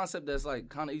 a concept that's, like,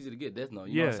 kind of easy to get, Death Note.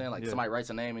 You know what I'm saying? Like, somebody writes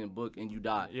a name in a book and you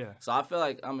die. Yeah. So I feel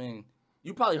like, I mean,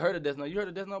 you probably heard of Death Note. You heard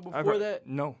of Death Note before that?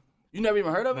 No. You never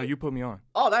even heard of it? No, you put me on.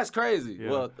 Oh, that's crazy. Yeah.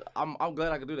 Well, I'm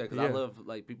glad I could do that because I love,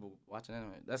 like, people watching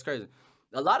anime. That's crazy.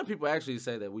 A lot of people actually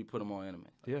say that we put them on anime.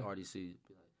 Like, RDC,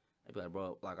 they be like,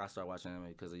 bro, like, I started watching anime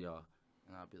because of y'all.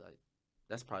 And I'll be like,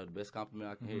 that's probably the best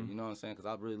compliment I can hear. You know what I'm saying?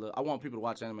 Because I want people to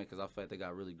watch anime because I feel like they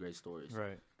got really great stories.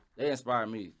 Right. They inspire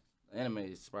me. Anime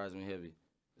inspires me heavy.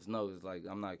 It's like,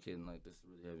 I'm not kidding. Like, this is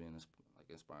really heavy and, like,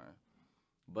 inspiring.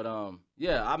 But,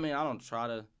 yeah, I mean, I don't try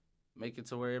to make it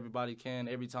to where everybody can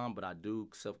every time, but I do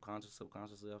subconsciously,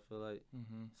 I feel like.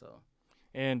 So.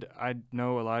 And I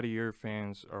know a lot of your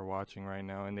fans are watching right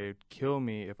now, and they'd kill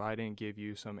me if I didn't give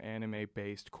you some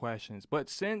anime-based questions. But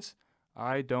since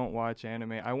I don't watch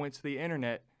anime, I went to the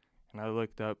internet, and I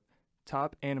looked up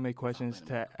top anime questions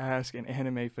to ask an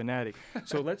anime fanatic.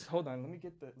 So let's hold on. Let me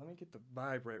get the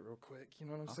vibe right real quick. You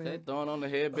know what I'm saying? Okay, throwing on the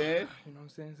headband. You know what I'm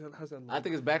saying? So how's that look? I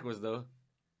think it's backwards though.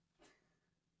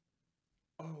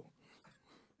 Oh.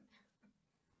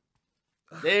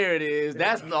 There it is.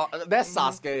 That's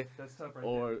Sasuke That's tough right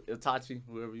or Itachi,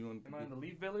 whoever you want. there. Am I in the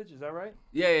Leaf Village? Is that right?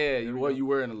 Yeah. we You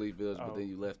were in the Leaf Village, but Oh. then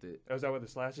you left it. Oh, is that where the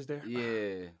slash is there?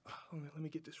 Yeah. Oh, let me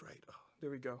get this right. Oh, there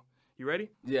we go. You ready?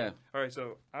 Yeah. All right,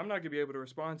 so I'm not gonna be able to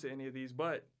respond to any of these,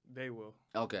 but they will.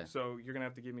 Okay. So you're gonna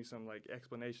have to give me some like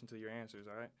explanation to your answers.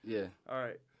 All right. Yeah. All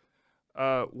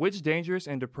right. Which dangerous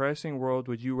and depressing world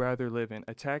would you rather live in?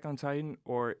 Attack on Titan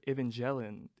or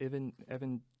Evangelion?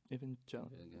 Evangelion.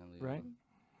 Right?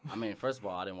 I mean, first of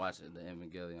all, I didn't watch the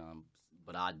Evangelion,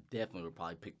 but I definitely would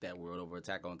probably pick that world over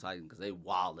Attack on Titan because they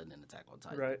wildin' in Attack on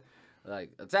Titan. Right. Like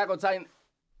Attack on Titan,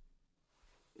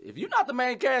 if you're not the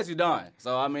main cast, you're done.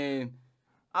 So I mean,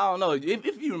 I don't know. If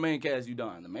you're the main cast, you're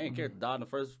done. The main character died in the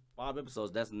first 5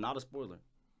 episodes. That's not a spoiler.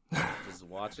 Just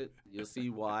watch it. You'll see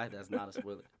why. That's not a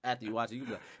spoiler. After you watch it, you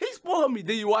be like, he spoiled me.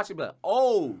 Then you watch it, be like,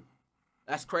 oh,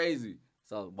 that's crazy.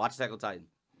 So watch Attack on Titan.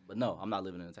 But no, I'm not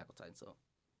living in Attack on Titan. So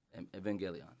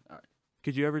Evangelion. All right.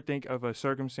 Could you ever think of a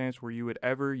circumstance where you would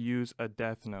ever use a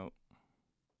death note?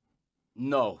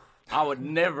 No, I would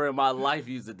never in my life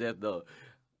use a death note.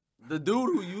 The dude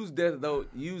who used death note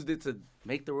used it to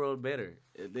make the world better.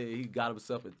 And then he got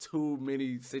himself in too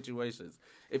many situations.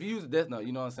 If you use a death note,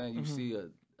 you know what I'm saying? You see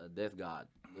a death god,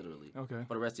 literally. Okay.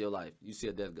 For the rest of your life, you see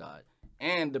a death god.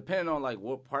 And depending on like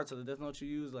what parts of the death note you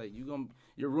use, like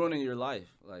you're ruining your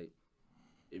life. Like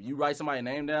if you write somebody's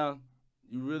name down,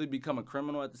 you really become a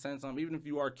criminal at the same time. Even if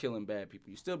you are killing bad people,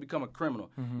 you still become a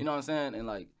criminal. You know what I'm saying? And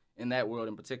like in that world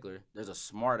in particular, there's a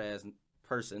smart ass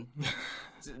person.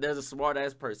 There's a smart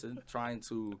ass person trying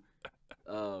to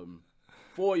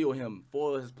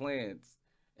foil his plans,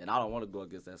 and I don't want to go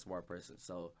against that smart person.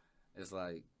 So it's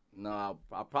like, no,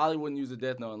 I probably wouldn't use a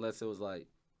death note unless it was like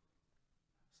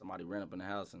somebody ran up in the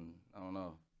house and I don't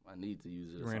know. I need to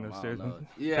use it. Or Ran something. upstairs. I don't know.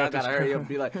 Yeah, I gotta hurry up and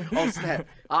be like, oh snap!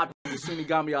 I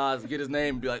Shinigami eyes, get his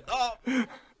name, and be like, oh.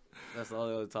 That's the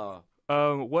only other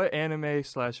time. What anime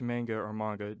 / manga or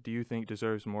manga do you think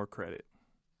deserves more credit?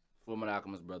 Fullmetal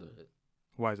Alchemist Brotherhood.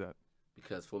 Why is that?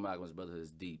 Because Fullmetal Alchemist Brotherhood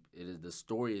is deep. The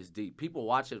story is deep. People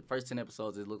watch it, first 10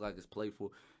 episodes, it look like it's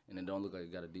playful, and it don't look like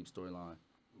it got a deep storyline.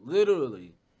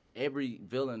 Literally, every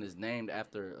villain is named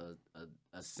after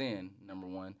a sin, number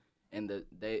one, and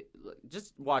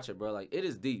just watch it, bro. Like, it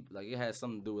is deep. Like, it has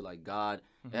something to do with, like, God.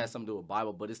 It has something to do with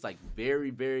Bible, but it's, like,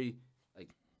 very, very, like,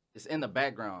 it's in the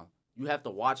background. You have to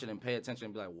watch it and pay attention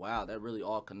and be like, wow, that really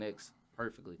all connects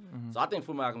perfectly. So I think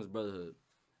Fullmetal Alchemist Brotherhood,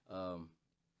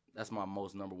 that's my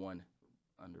most number one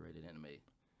underrated anime.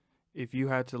 If you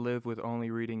had to live with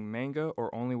only reading manga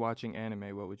or only watching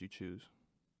anime, what would you choose?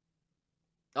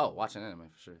 Oh, watching anime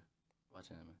for sure.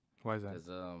 Watching anime. Why is that? Because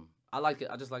I like it.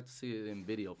 I just like to see it in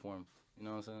video form. You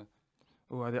know what I'm saying?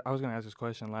 Oh, I was gonna ask this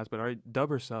question last, but are you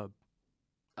dub or sub?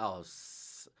 Oh,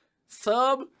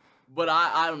 sub. But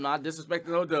I'm not disrespecting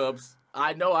no dubs.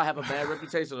 I know I have a bad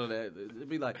reputation on that. It'd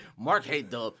be like, Mark hate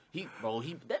dub.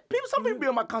 Some people be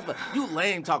on my constant, you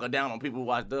lame talking down on people who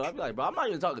watch dub. I'd be like, bro, I'm not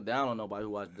even talking down on nobody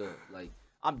who watch dub. Like,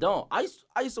 I don't. I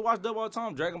used to watch dub all the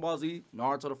time. Dragon Ball Z,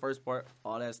 Naruto, the first part,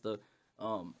 all that stuff.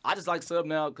 I just like sub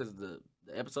now because the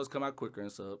episodes come out quicker in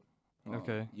sub.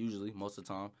 Okay. Usually, most of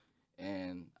the time.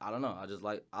 And I don't know.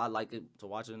 I like it to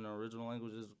watch it in the original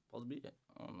language is supposed to be it.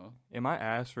 I don't know. Am I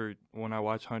asked for when I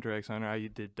watch Hunter x Hunter, I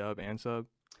did dub and sub?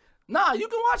 Nah, you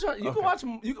can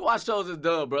watch shows as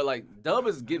dub, bro. Like dub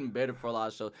is getting better for a lot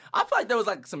of shows. I feel like there was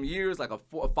like some years, like a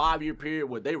 5-year period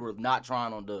where they were not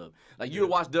trying on dub. Like you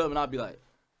would watch dub and I'd be like,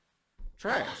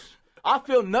 trash. I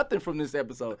feel nothing from this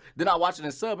episode. Then I watch it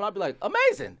in sub and I'd be like,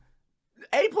 amazing.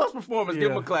 A+ performance, give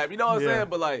them a clap. You know what I'm saying?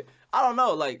 But like, I don't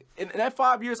know. Like in that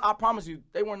 5 years, I promise you,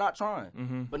 they were not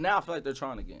trying. But now I feel like they're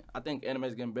trying again. I think anime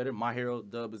is getting better. My Hero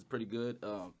dub is pretty good.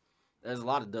 There's a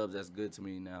lot of dubs that's good to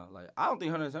me now. Like I don't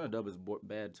think Hunter x Hunter dub is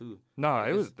bad too. No,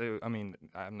 I mean,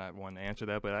 I'm not one to answer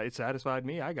that, but it satisfied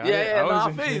me. I got it. Yeah,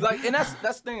 I feel you. Like, and that's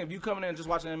the thing. If you come in there and just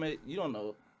watching anime, you don't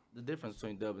know the difference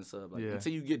between dub and sub. Like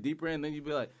until you get deeper in, then you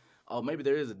be like, oh, maybe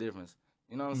there is a difference.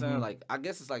 You know what I'm saying? Like, I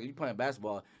guess it's like if you playing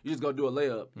basketball, you just go do a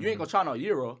layup. You ain't gonna try no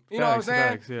Euro. You know what I'm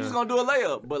saying? Yeah. You just gonna do a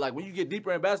layup. But like when you get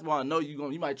deeper in basketball, I know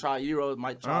you might try Euro,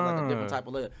 might try like a different type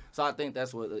of layup. So I think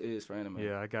that's what it is for anime.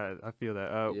 Yeah, I got it. I feel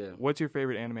that. What's your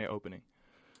favorite anime opening?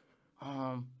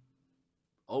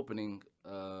 Opening.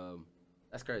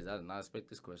 That's crazy. I did not expect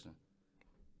this question.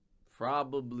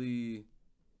 Probably.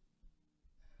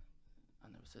 I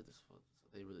never said this before. So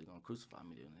they really gonna crucify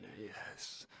me.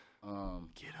 Yes.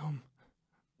 Get him.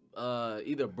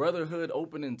 either Brotherhood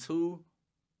opening 2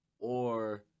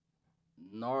 or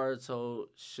Naruto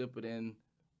Shippuden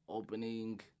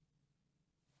opening.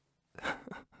 I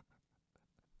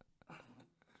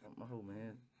don't know,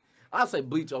 man. I'll say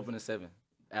Bleach opening 7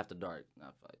 after dark. I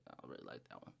feel like I really like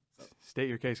that one. So. State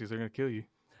your case, because they're gonna kill you.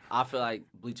 I feel like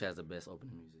Bleach has the best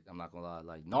opening music. I'm not gonna lie.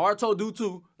 Like Naruto do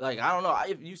too. Like I don't know.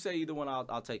 If you say either one,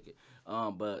 I'll take it.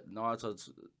 But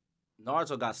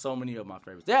Naruto got so many of my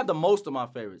favorites. They have the most of my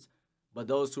favorites, but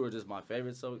those two are just my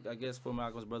favorites. So I guess Full Metal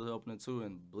Alchemist Brotherhood opening 2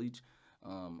 and Bleach.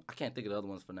 I can't think of the other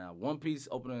ones for now. One Piece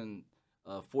opening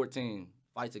 14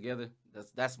 Fight Together.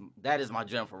 That is my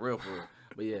gem for real.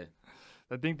 But yeah.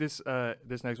 I think this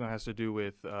next one has to do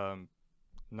with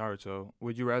Naruto.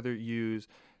 Would you rather use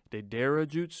Deidara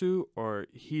Jutsu or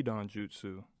Hidan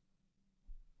Jutsu?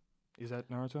 Is that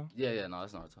Naruto? Yeah, no,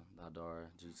 that's Naruto. Deidara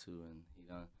Jutsu and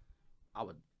Hidan. I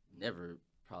would never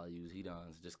probably use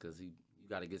Hidan's just because you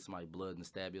got to get somebody blood and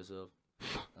stab yourself.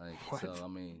 Like, so I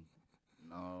mean,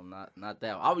 no, not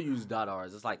that. I would use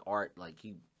Deidara's. It's like art. Like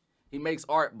he makes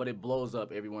art, but it blows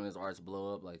up. Every one of his arts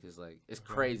blow up. Like it's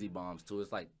crazy bombs too.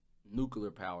 It's like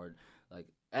nuclear powered, like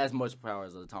as much power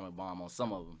as an atomic bomb on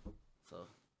some of them. So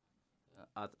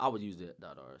I would use the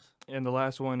Deidara's. And the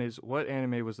last one is, what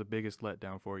anime was the biggest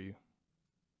letdown for you?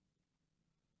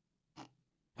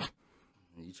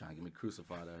 You trying to get me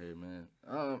crucified out here, man.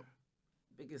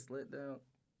 Biggest letdown.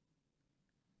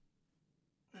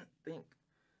 I think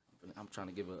I'm trying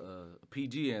to give a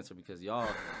PG answer because y'all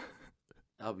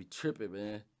be tripping,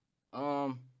 man.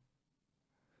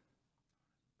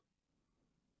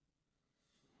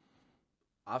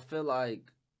 I feel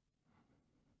like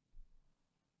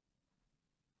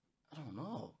I don't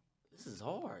know. This is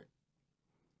hard.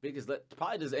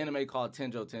 Probably this anime called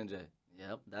Tenjo Tenge.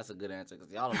 Yep, that's a good answer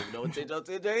because y'all don't even know what Tenjo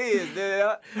Tenge is,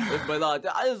 yeah. But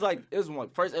it was like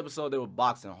first episode they were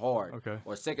boxing hard. Okay.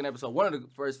 Or second episode, one of the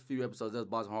first few episodes they was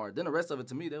boxing hard. Then the rest of it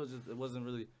to me,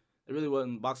 it really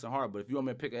wasn't boxing hard. But if you want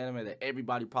me to pick an anime that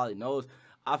everybody probably knows,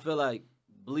 I feel like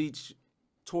Bleach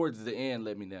towards the end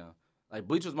let me down. Like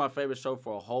Bleach was my favorite show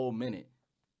for a whole minute.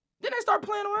 Then they start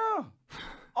playing around.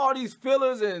 All these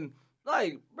fillers and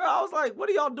like, bro, I was like, what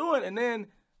are y'all doing? And then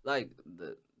like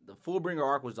the Fullbringer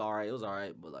arc was alright. It was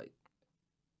alright, but like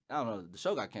I don't know, the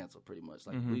show got canceled pretty much.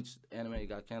 Like Bleach anime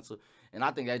got canceled, and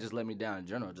I think that just let me down in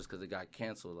general, just because it got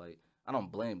canceled. Like I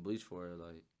don't blame Bleach for it.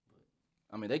 Like,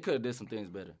 I mean, they could have did some things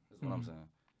better. That's what I'm saying.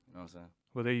 You know what I'm saying?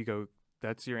 Well, there you go.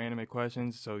 That's your anime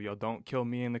questions. So y'all don't kill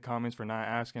me in the comments for not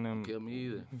asking them. Kill me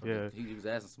either. Yeah, he was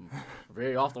asking some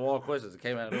very off the wall questions that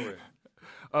came out of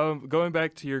nowhere. Going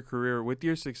back to your career, with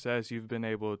your success, you've been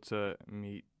able to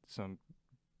meet some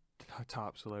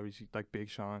top celebrities like Big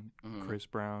Sean, Chris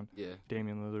Brown,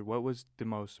 Damian Lillard. What was the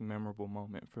most memorable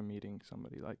moment from meeting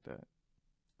somebody like that?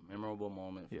 Memorable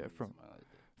moment? Yeah,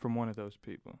 from one of those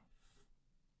people.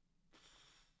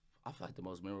 I feel like the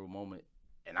most memorable moment,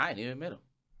 and I ain't even met him,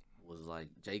 was like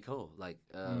J. Cole. Like,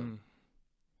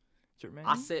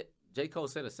 J. Cole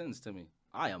said a sentence to me.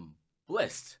 I am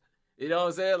blessed. You know what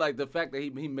I'm saying? Like the fact that he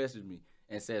messaged me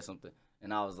and said something,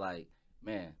 and I was like,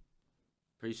 man,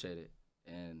 appreciate it.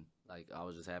 And like I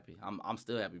was just happy. I'm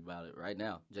still happy about it right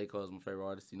now. J. Cole is my favorite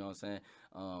artist. You know what I'm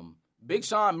saying? Big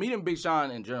Sean, meeting Big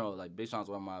Sean in general, like Big Sean's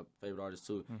one of my favorite artists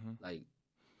too. Like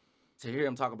to hear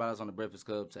him talk about us on the Breakfast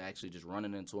Club, to actually just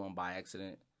running into him by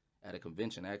accident at a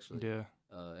convention, actually,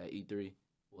 at E3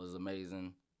 was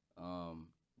amazing.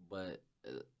 But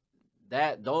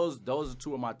those are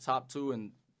two of my top two,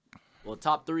 and well,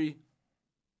 top three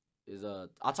is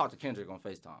I talked to Kendrick on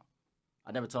FaceTime.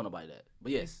 I never told nobody that,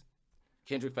 but yes.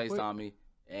 Kendrick FaceTimed me,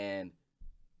 and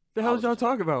the hell did y'all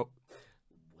talk about?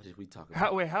 What did we talk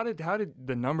about? How did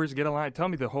the numbers get aligned? Tell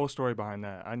me the whole story behind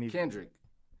that. I need Kendrick.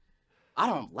 I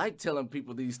don't like telling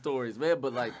people these stories, man,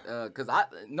 but like, cause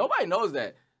nobody knows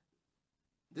that.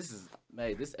 This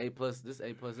A+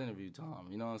 interview, Tom.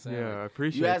 You know what I'm saying? Yeah, like, I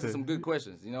appreciate it. You asking some good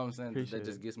questions. You know what I'm saying? Appreciate that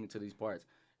just gets me to these parts.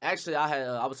 Actually,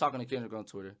 I was talking to Kendrick on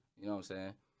Twitter. You know what I'm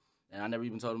saying? And I never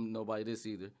even told nobody this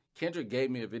either. Kendrick gave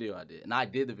me a video I did, and I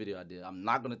did the video I did. I'm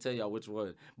not going to tell y'all which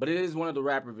one, but it is one of the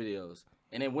rapper videos,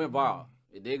 and it went viral.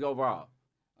 It did go viral.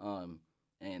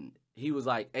 And he was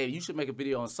like, hey, you should make a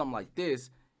video on something like this,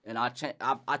 and I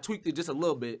tweaked it just a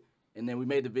little bit, and then we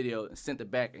made the video and sent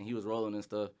it back, and he was rolling and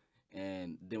stuff,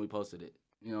 and then we posted it.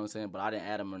 You know what I'm saying? But I didn't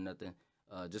add him or nothing,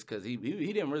 just because he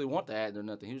didn't really want to add or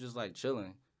nothing. He was just, like,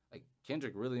 chilling. Like,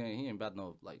 Kendrick really ain't about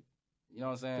no, like, you know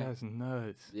what I'm saying? That's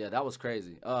nuts. Yeah, that was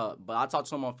crazy. But I talked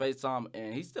to him on FaceTime,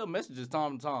 and he still messages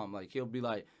time to time. Like he'll be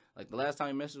like the last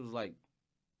time he messaged was like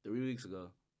 3 weeks ago.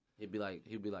 He'd be like,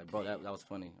 bro, that was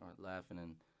funny, or laughing,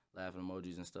 and laughing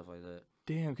emojis and stuff like that.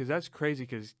 Damn, because that's crazy.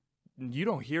 Because you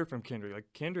don't hear from Kendrick. Like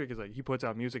Kendrick is like he puts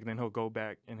out music and then he'll go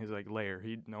back in his like lair.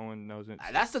 No one knows it.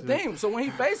 That's the thing. So when he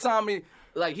FaceTime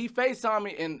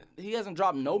me, and he hasn't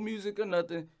dropped no music or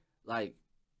nothing. Like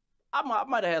I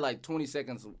might have had like 20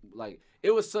 seconds. Like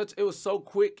it was so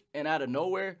quick and out of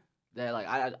nowhere that like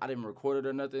I didn't record it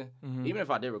or nothing. Mm-hmm. Even if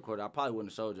I did record it, I probably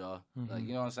wouldn't have showed y'all. Mm-hmm. Like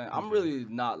you know what I'm saying? I'm really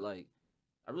not like.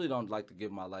 I really don't like to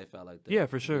give my life out like that. Yeah,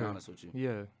 for sure. To be honest with you.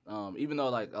 Yeah. Even though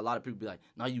like a lot of people be like,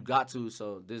 no, you got to.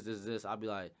 So this. I'd be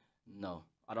like, no,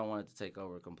 I don't want it to take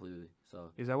over completely.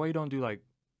 So is that why you don't do like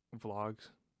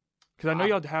vlogs? Because I know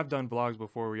y'all have done vlogs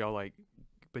before where y'all like,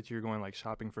 but you're going like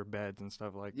shopping for beds and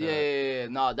stuff like that. Yeah.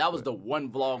 No, that was the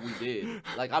one vlog we did.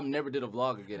 Like I've never did a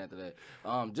vlog again after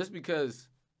that. Just because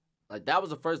like that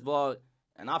was the first vlog,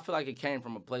 and I feel like it came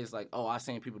from a place like, oh, I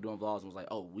seen people doing vlogs and was like,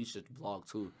 oh, we should vlog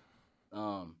too.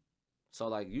 So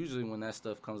like usually when that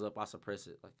stuff comes up, I suppress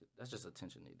it. Like that's just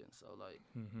attention needing. So like,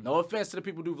 no offense to the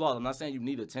people who do vlogs. I'm not saying you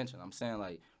need attention. I'm saying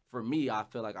like for me, I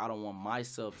feel like I don't want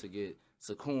myself to get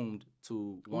succumbed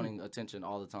to wanting attention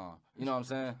all the time. You know what I'm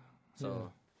saying?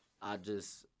 So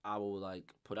I will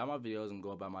like put out my videos and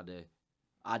go about my day.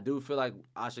 I do feel like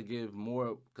I should give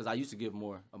more because I used to give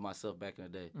more of myself back in the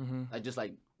day. Like just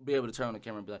like be able to turn on the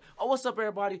camera and be like, "Oh, what's up,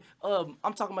 everybody?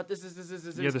 I'm talking about this."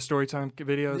 Yeah, the story time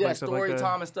videos. Yeah, like stuff story like that.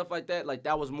 time and stuff like that. Like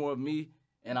that was more of me,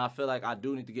 and I feel like I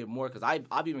do need to get more because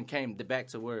I've even came back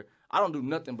to where I don't do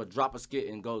nothing but drop a skit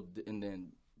and go and then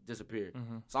disappear.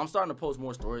 So I'm starting to post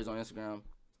more stories on Instagram.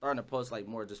 Starting to post like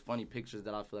more just funny pictures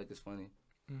that I feel like is funny.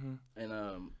 And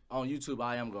on YouTube,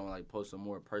 I am going to like post some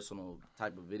more personal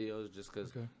type of videos just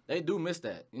because they do miss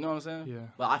that. You know what I'm saying? Yeah.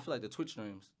 But I feel like the Twitch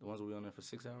streams, the ones where we on there for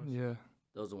 6 hours. Yeah.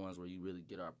 Those are the ones where you really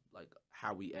get our like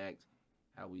how we act,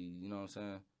 how we, you know what I'm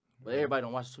saying. But everybody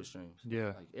don't watch Twitch streams. Yeah.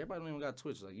 Like everybody don't even got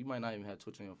Twitch. Like you might not even have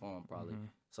Twitch on your phone probably.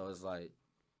 So it's like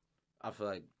I feel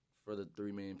like for the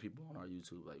 3 million people on our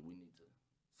YouTube, like we need to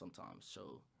sometimes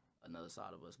show another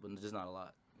side of us, but just not a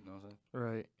lot. You know what I'm saying?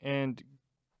 Right. And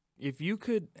if you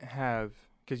could have,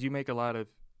 because you make a lot of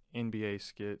NBA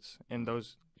skits, and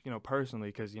those, you know, personally,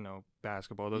 because, you know,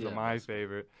 basketball, those are my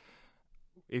favorite.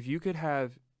 If you could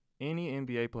have any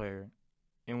NBA player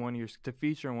in one of your to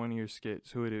feature in one of your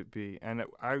skits, who would it be? And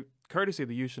I, courtesy of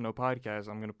the You Should Know podcast,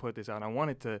 I'm gonna put this out. I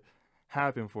want it to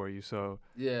happen for you. So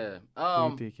yeah,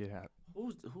 who do you think it happen?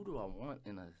 Who do I want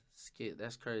in a skit?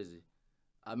 That's crazy.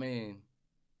 I mean,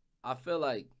 I feel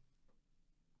like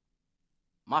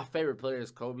my favorite player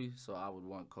is Kobe, so I would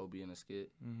want Kobe in a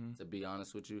skit. To be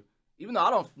honest with you, even though I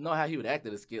don't know how he would act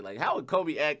in a skit. Like, how would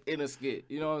Kobe act in a skit?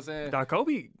 You know what I'm saying? Now,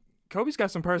 Kobe's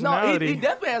got some personality. No, he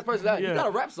definitely has personality. He got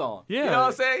a rap song. Yeah. You know what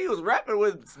I'm saying? He was rapping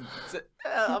with,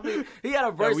 I mean, he had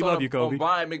a verse on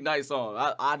Brian McKnight's song.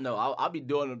 I know. I'll be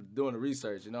doing the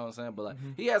research, you know what I'm saying? But, like,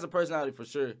 he has a personality for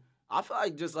sure. I feel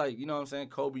like just, like, you know what I'm saying,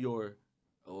 Kobe or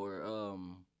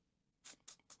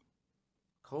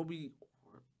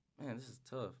man, this is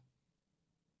tough.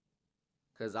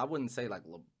 Because I wouldn't say, like,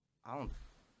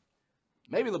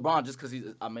 maybe LeBron just because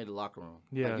I made a locker room.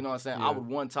 Yeah. Like, you know what I'm saying? Yeah. I would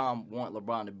one time want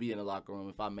LeBron to be in the locker room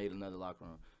if I made another locker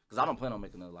room. Because I don't plan on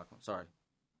making another locker room. Sorry.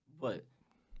 But,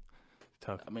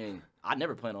 tough. I mean, I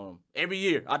never plan on him. Every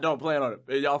year, I don't plan on it.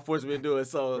 And y'all force me to do it,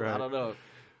 so I don't know.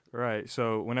 Right.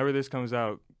 So, whenever this comes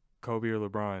out, Kobe or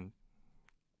LeBron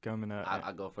coming up.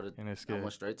 I go for in a skit. I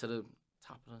went straight to the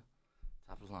top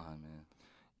of the line, man.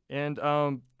 And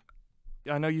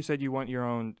I know you said you want your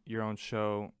own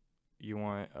show. You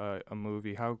want a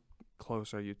movie. How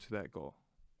close are you to that goal?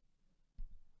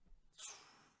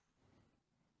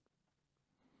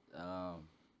 I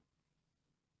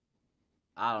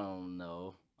don't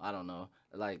know.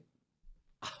 Like,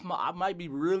 I might be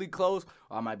really close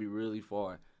or I might be really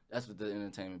far. That's what the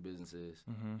entertainment business is.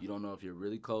 You don't know if you're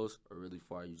really close or really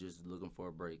far. You're just looking for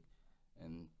a break.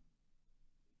 And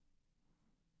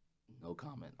no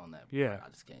comment on that. Yeah. I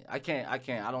just can't. I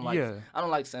can't. I don't like. Yeah. I don't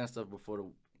like saying stuff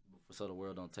so the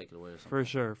world don't take it away or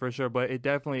something. For sure. But it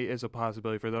definitely is a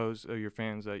possibility for those of your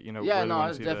fans that, you know. Yeah, really no, want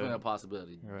it's to see definitely that. a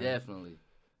possibility. Right. Definitely.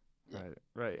 Yeah.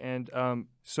 Right. And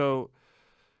so,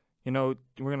 you know,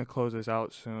 we're gonna close this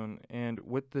out soon. And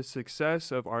with the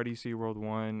success of RDC World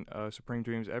 1, Supreme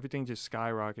Dreams, everything just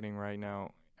skyrocketing right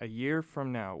now. A year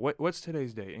from now, what's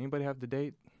today's date? Anybody have the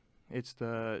date? It's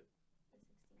the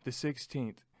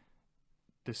 16th.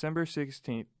 December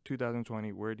 16th,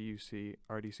 2020, where do you see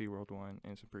RDC World 1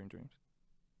 and Supreme Dreams?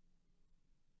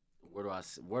 Where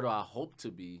do I hope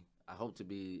to be? I hope to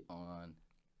be on,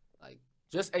 like,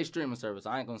 just a streaming service.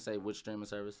 I ain't going to say which streaming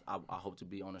service. I hope to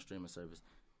be on a streaming service.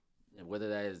 And whether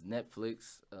that is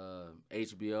Netflix,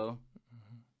 HBO,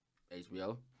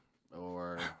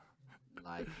 or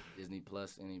like Disney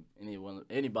Plus,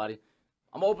 anybody.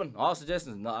 I'm open. All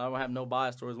suggestions. No, I don't have no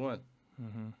bias towards one.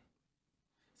 Mm-hmm.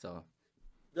 So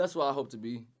that's what I hope to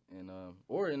be, and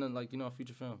or in a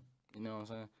feature film. You know what I'm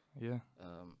saying? Yeah.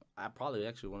 I probably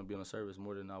actually want to be on a service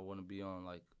more than I want to be on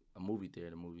like a movie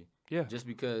theater movie. Yeah. Just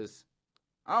because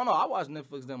I don't know. I watch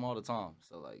Netflix them all the time.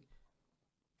 So like,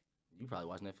 you probably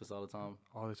watch Netflix all the time.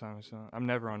 All the time. So I'm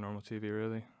never on normal TV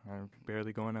really. I'm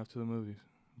barely going out to the movies.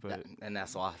 But And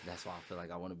that's why I feel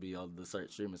like I want to be on the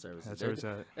streaming services. that's where it's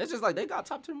at. It's just like they got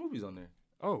top 10 movies on there.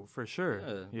 Oh, for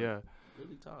sure. Yeah.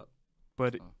 Really top.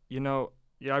 But So.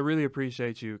 I really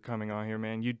appreciate you coming on here,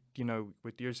 man. You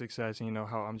with your success and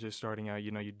how I'm just starting out,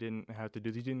 you didn't have to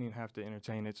you didn't even have to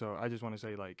entertain it. So I just want to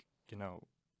say, like,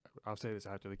 I'll say this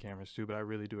after the cameras too, but I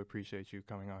really do appreciate you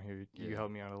coming on here. You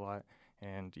helped me out a lot,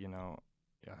 and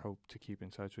I hope to keep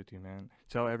in touch with you, man.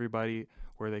 Tell everybody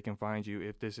where they can find you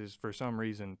if this is for some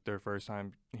reason their first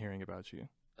time hearing about you.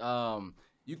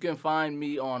 You can find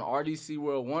me on RDC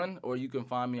World 1, or you can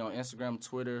find me on Instagram,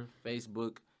 Twitter,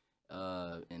 Facebook,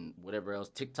 and whatever else.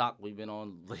 TikTok we've been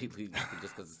on lately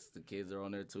just because the kids are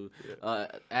on there too. Yeah.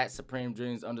 At Supreme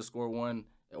Dreams _1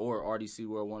 or RDC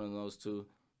World 1 of those two.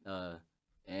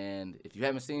 And if you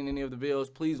haven't seen any of the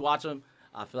videos, please watch them.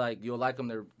 I feel like you'll like them.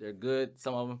 They're good.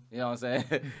 Some of them, you know what I'm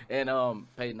saying? And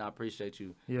Peyton, I appreciate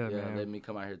you. Yeah, man. Letting me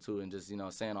come out here too and just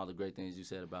saying all the great things you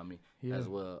said about me as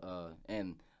well.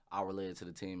 And I related to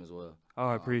the team as well. Oh,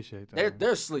 I appreciate that.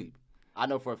 They're asleep. I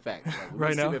know for a fact. Like,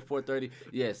 right now? At 4:30.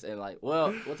 Yes, and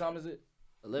what time is it?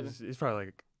 11. It's probably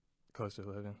like close to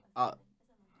 11.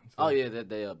 Oh yeah,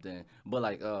 they up then. But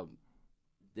like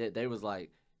they was like,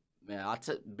 man,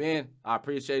 Ben, I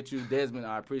appreciate you. Desmond,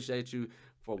 I appreciate you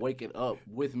for waking up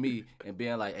with me and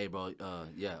being like, hey, bro,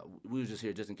 we was just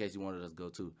here just in case you wanted us to go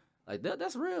too. Like,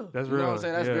 that's real. That's real. You know what I'm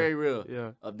saying? That's very real.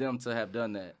 Yeah. Of them to have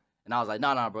done that. And I was like,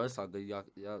 nah, bro, it's all good. Y'all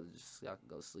can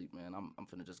go sleep, man. I'm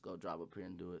finna just go drive up here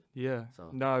and do it. Yeah. So.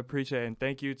 No, I appreciate it. And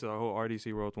thank you to the whole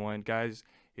RDC World 1. Guys,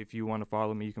 if you want to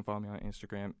follow me, you can follow me on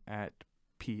Instagram at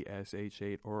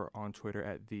PSH8 or on Twitter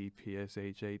at the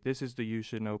PSH8. This is the You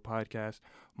Should Know podcast.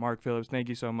 Mark Phillips, thank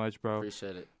you so much, bro.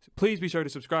 Appreciate it. Please be sure to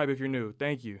subscribe if you're new.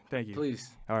 Thank you.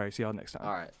 Please. All right, see y'all next time.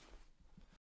 All right.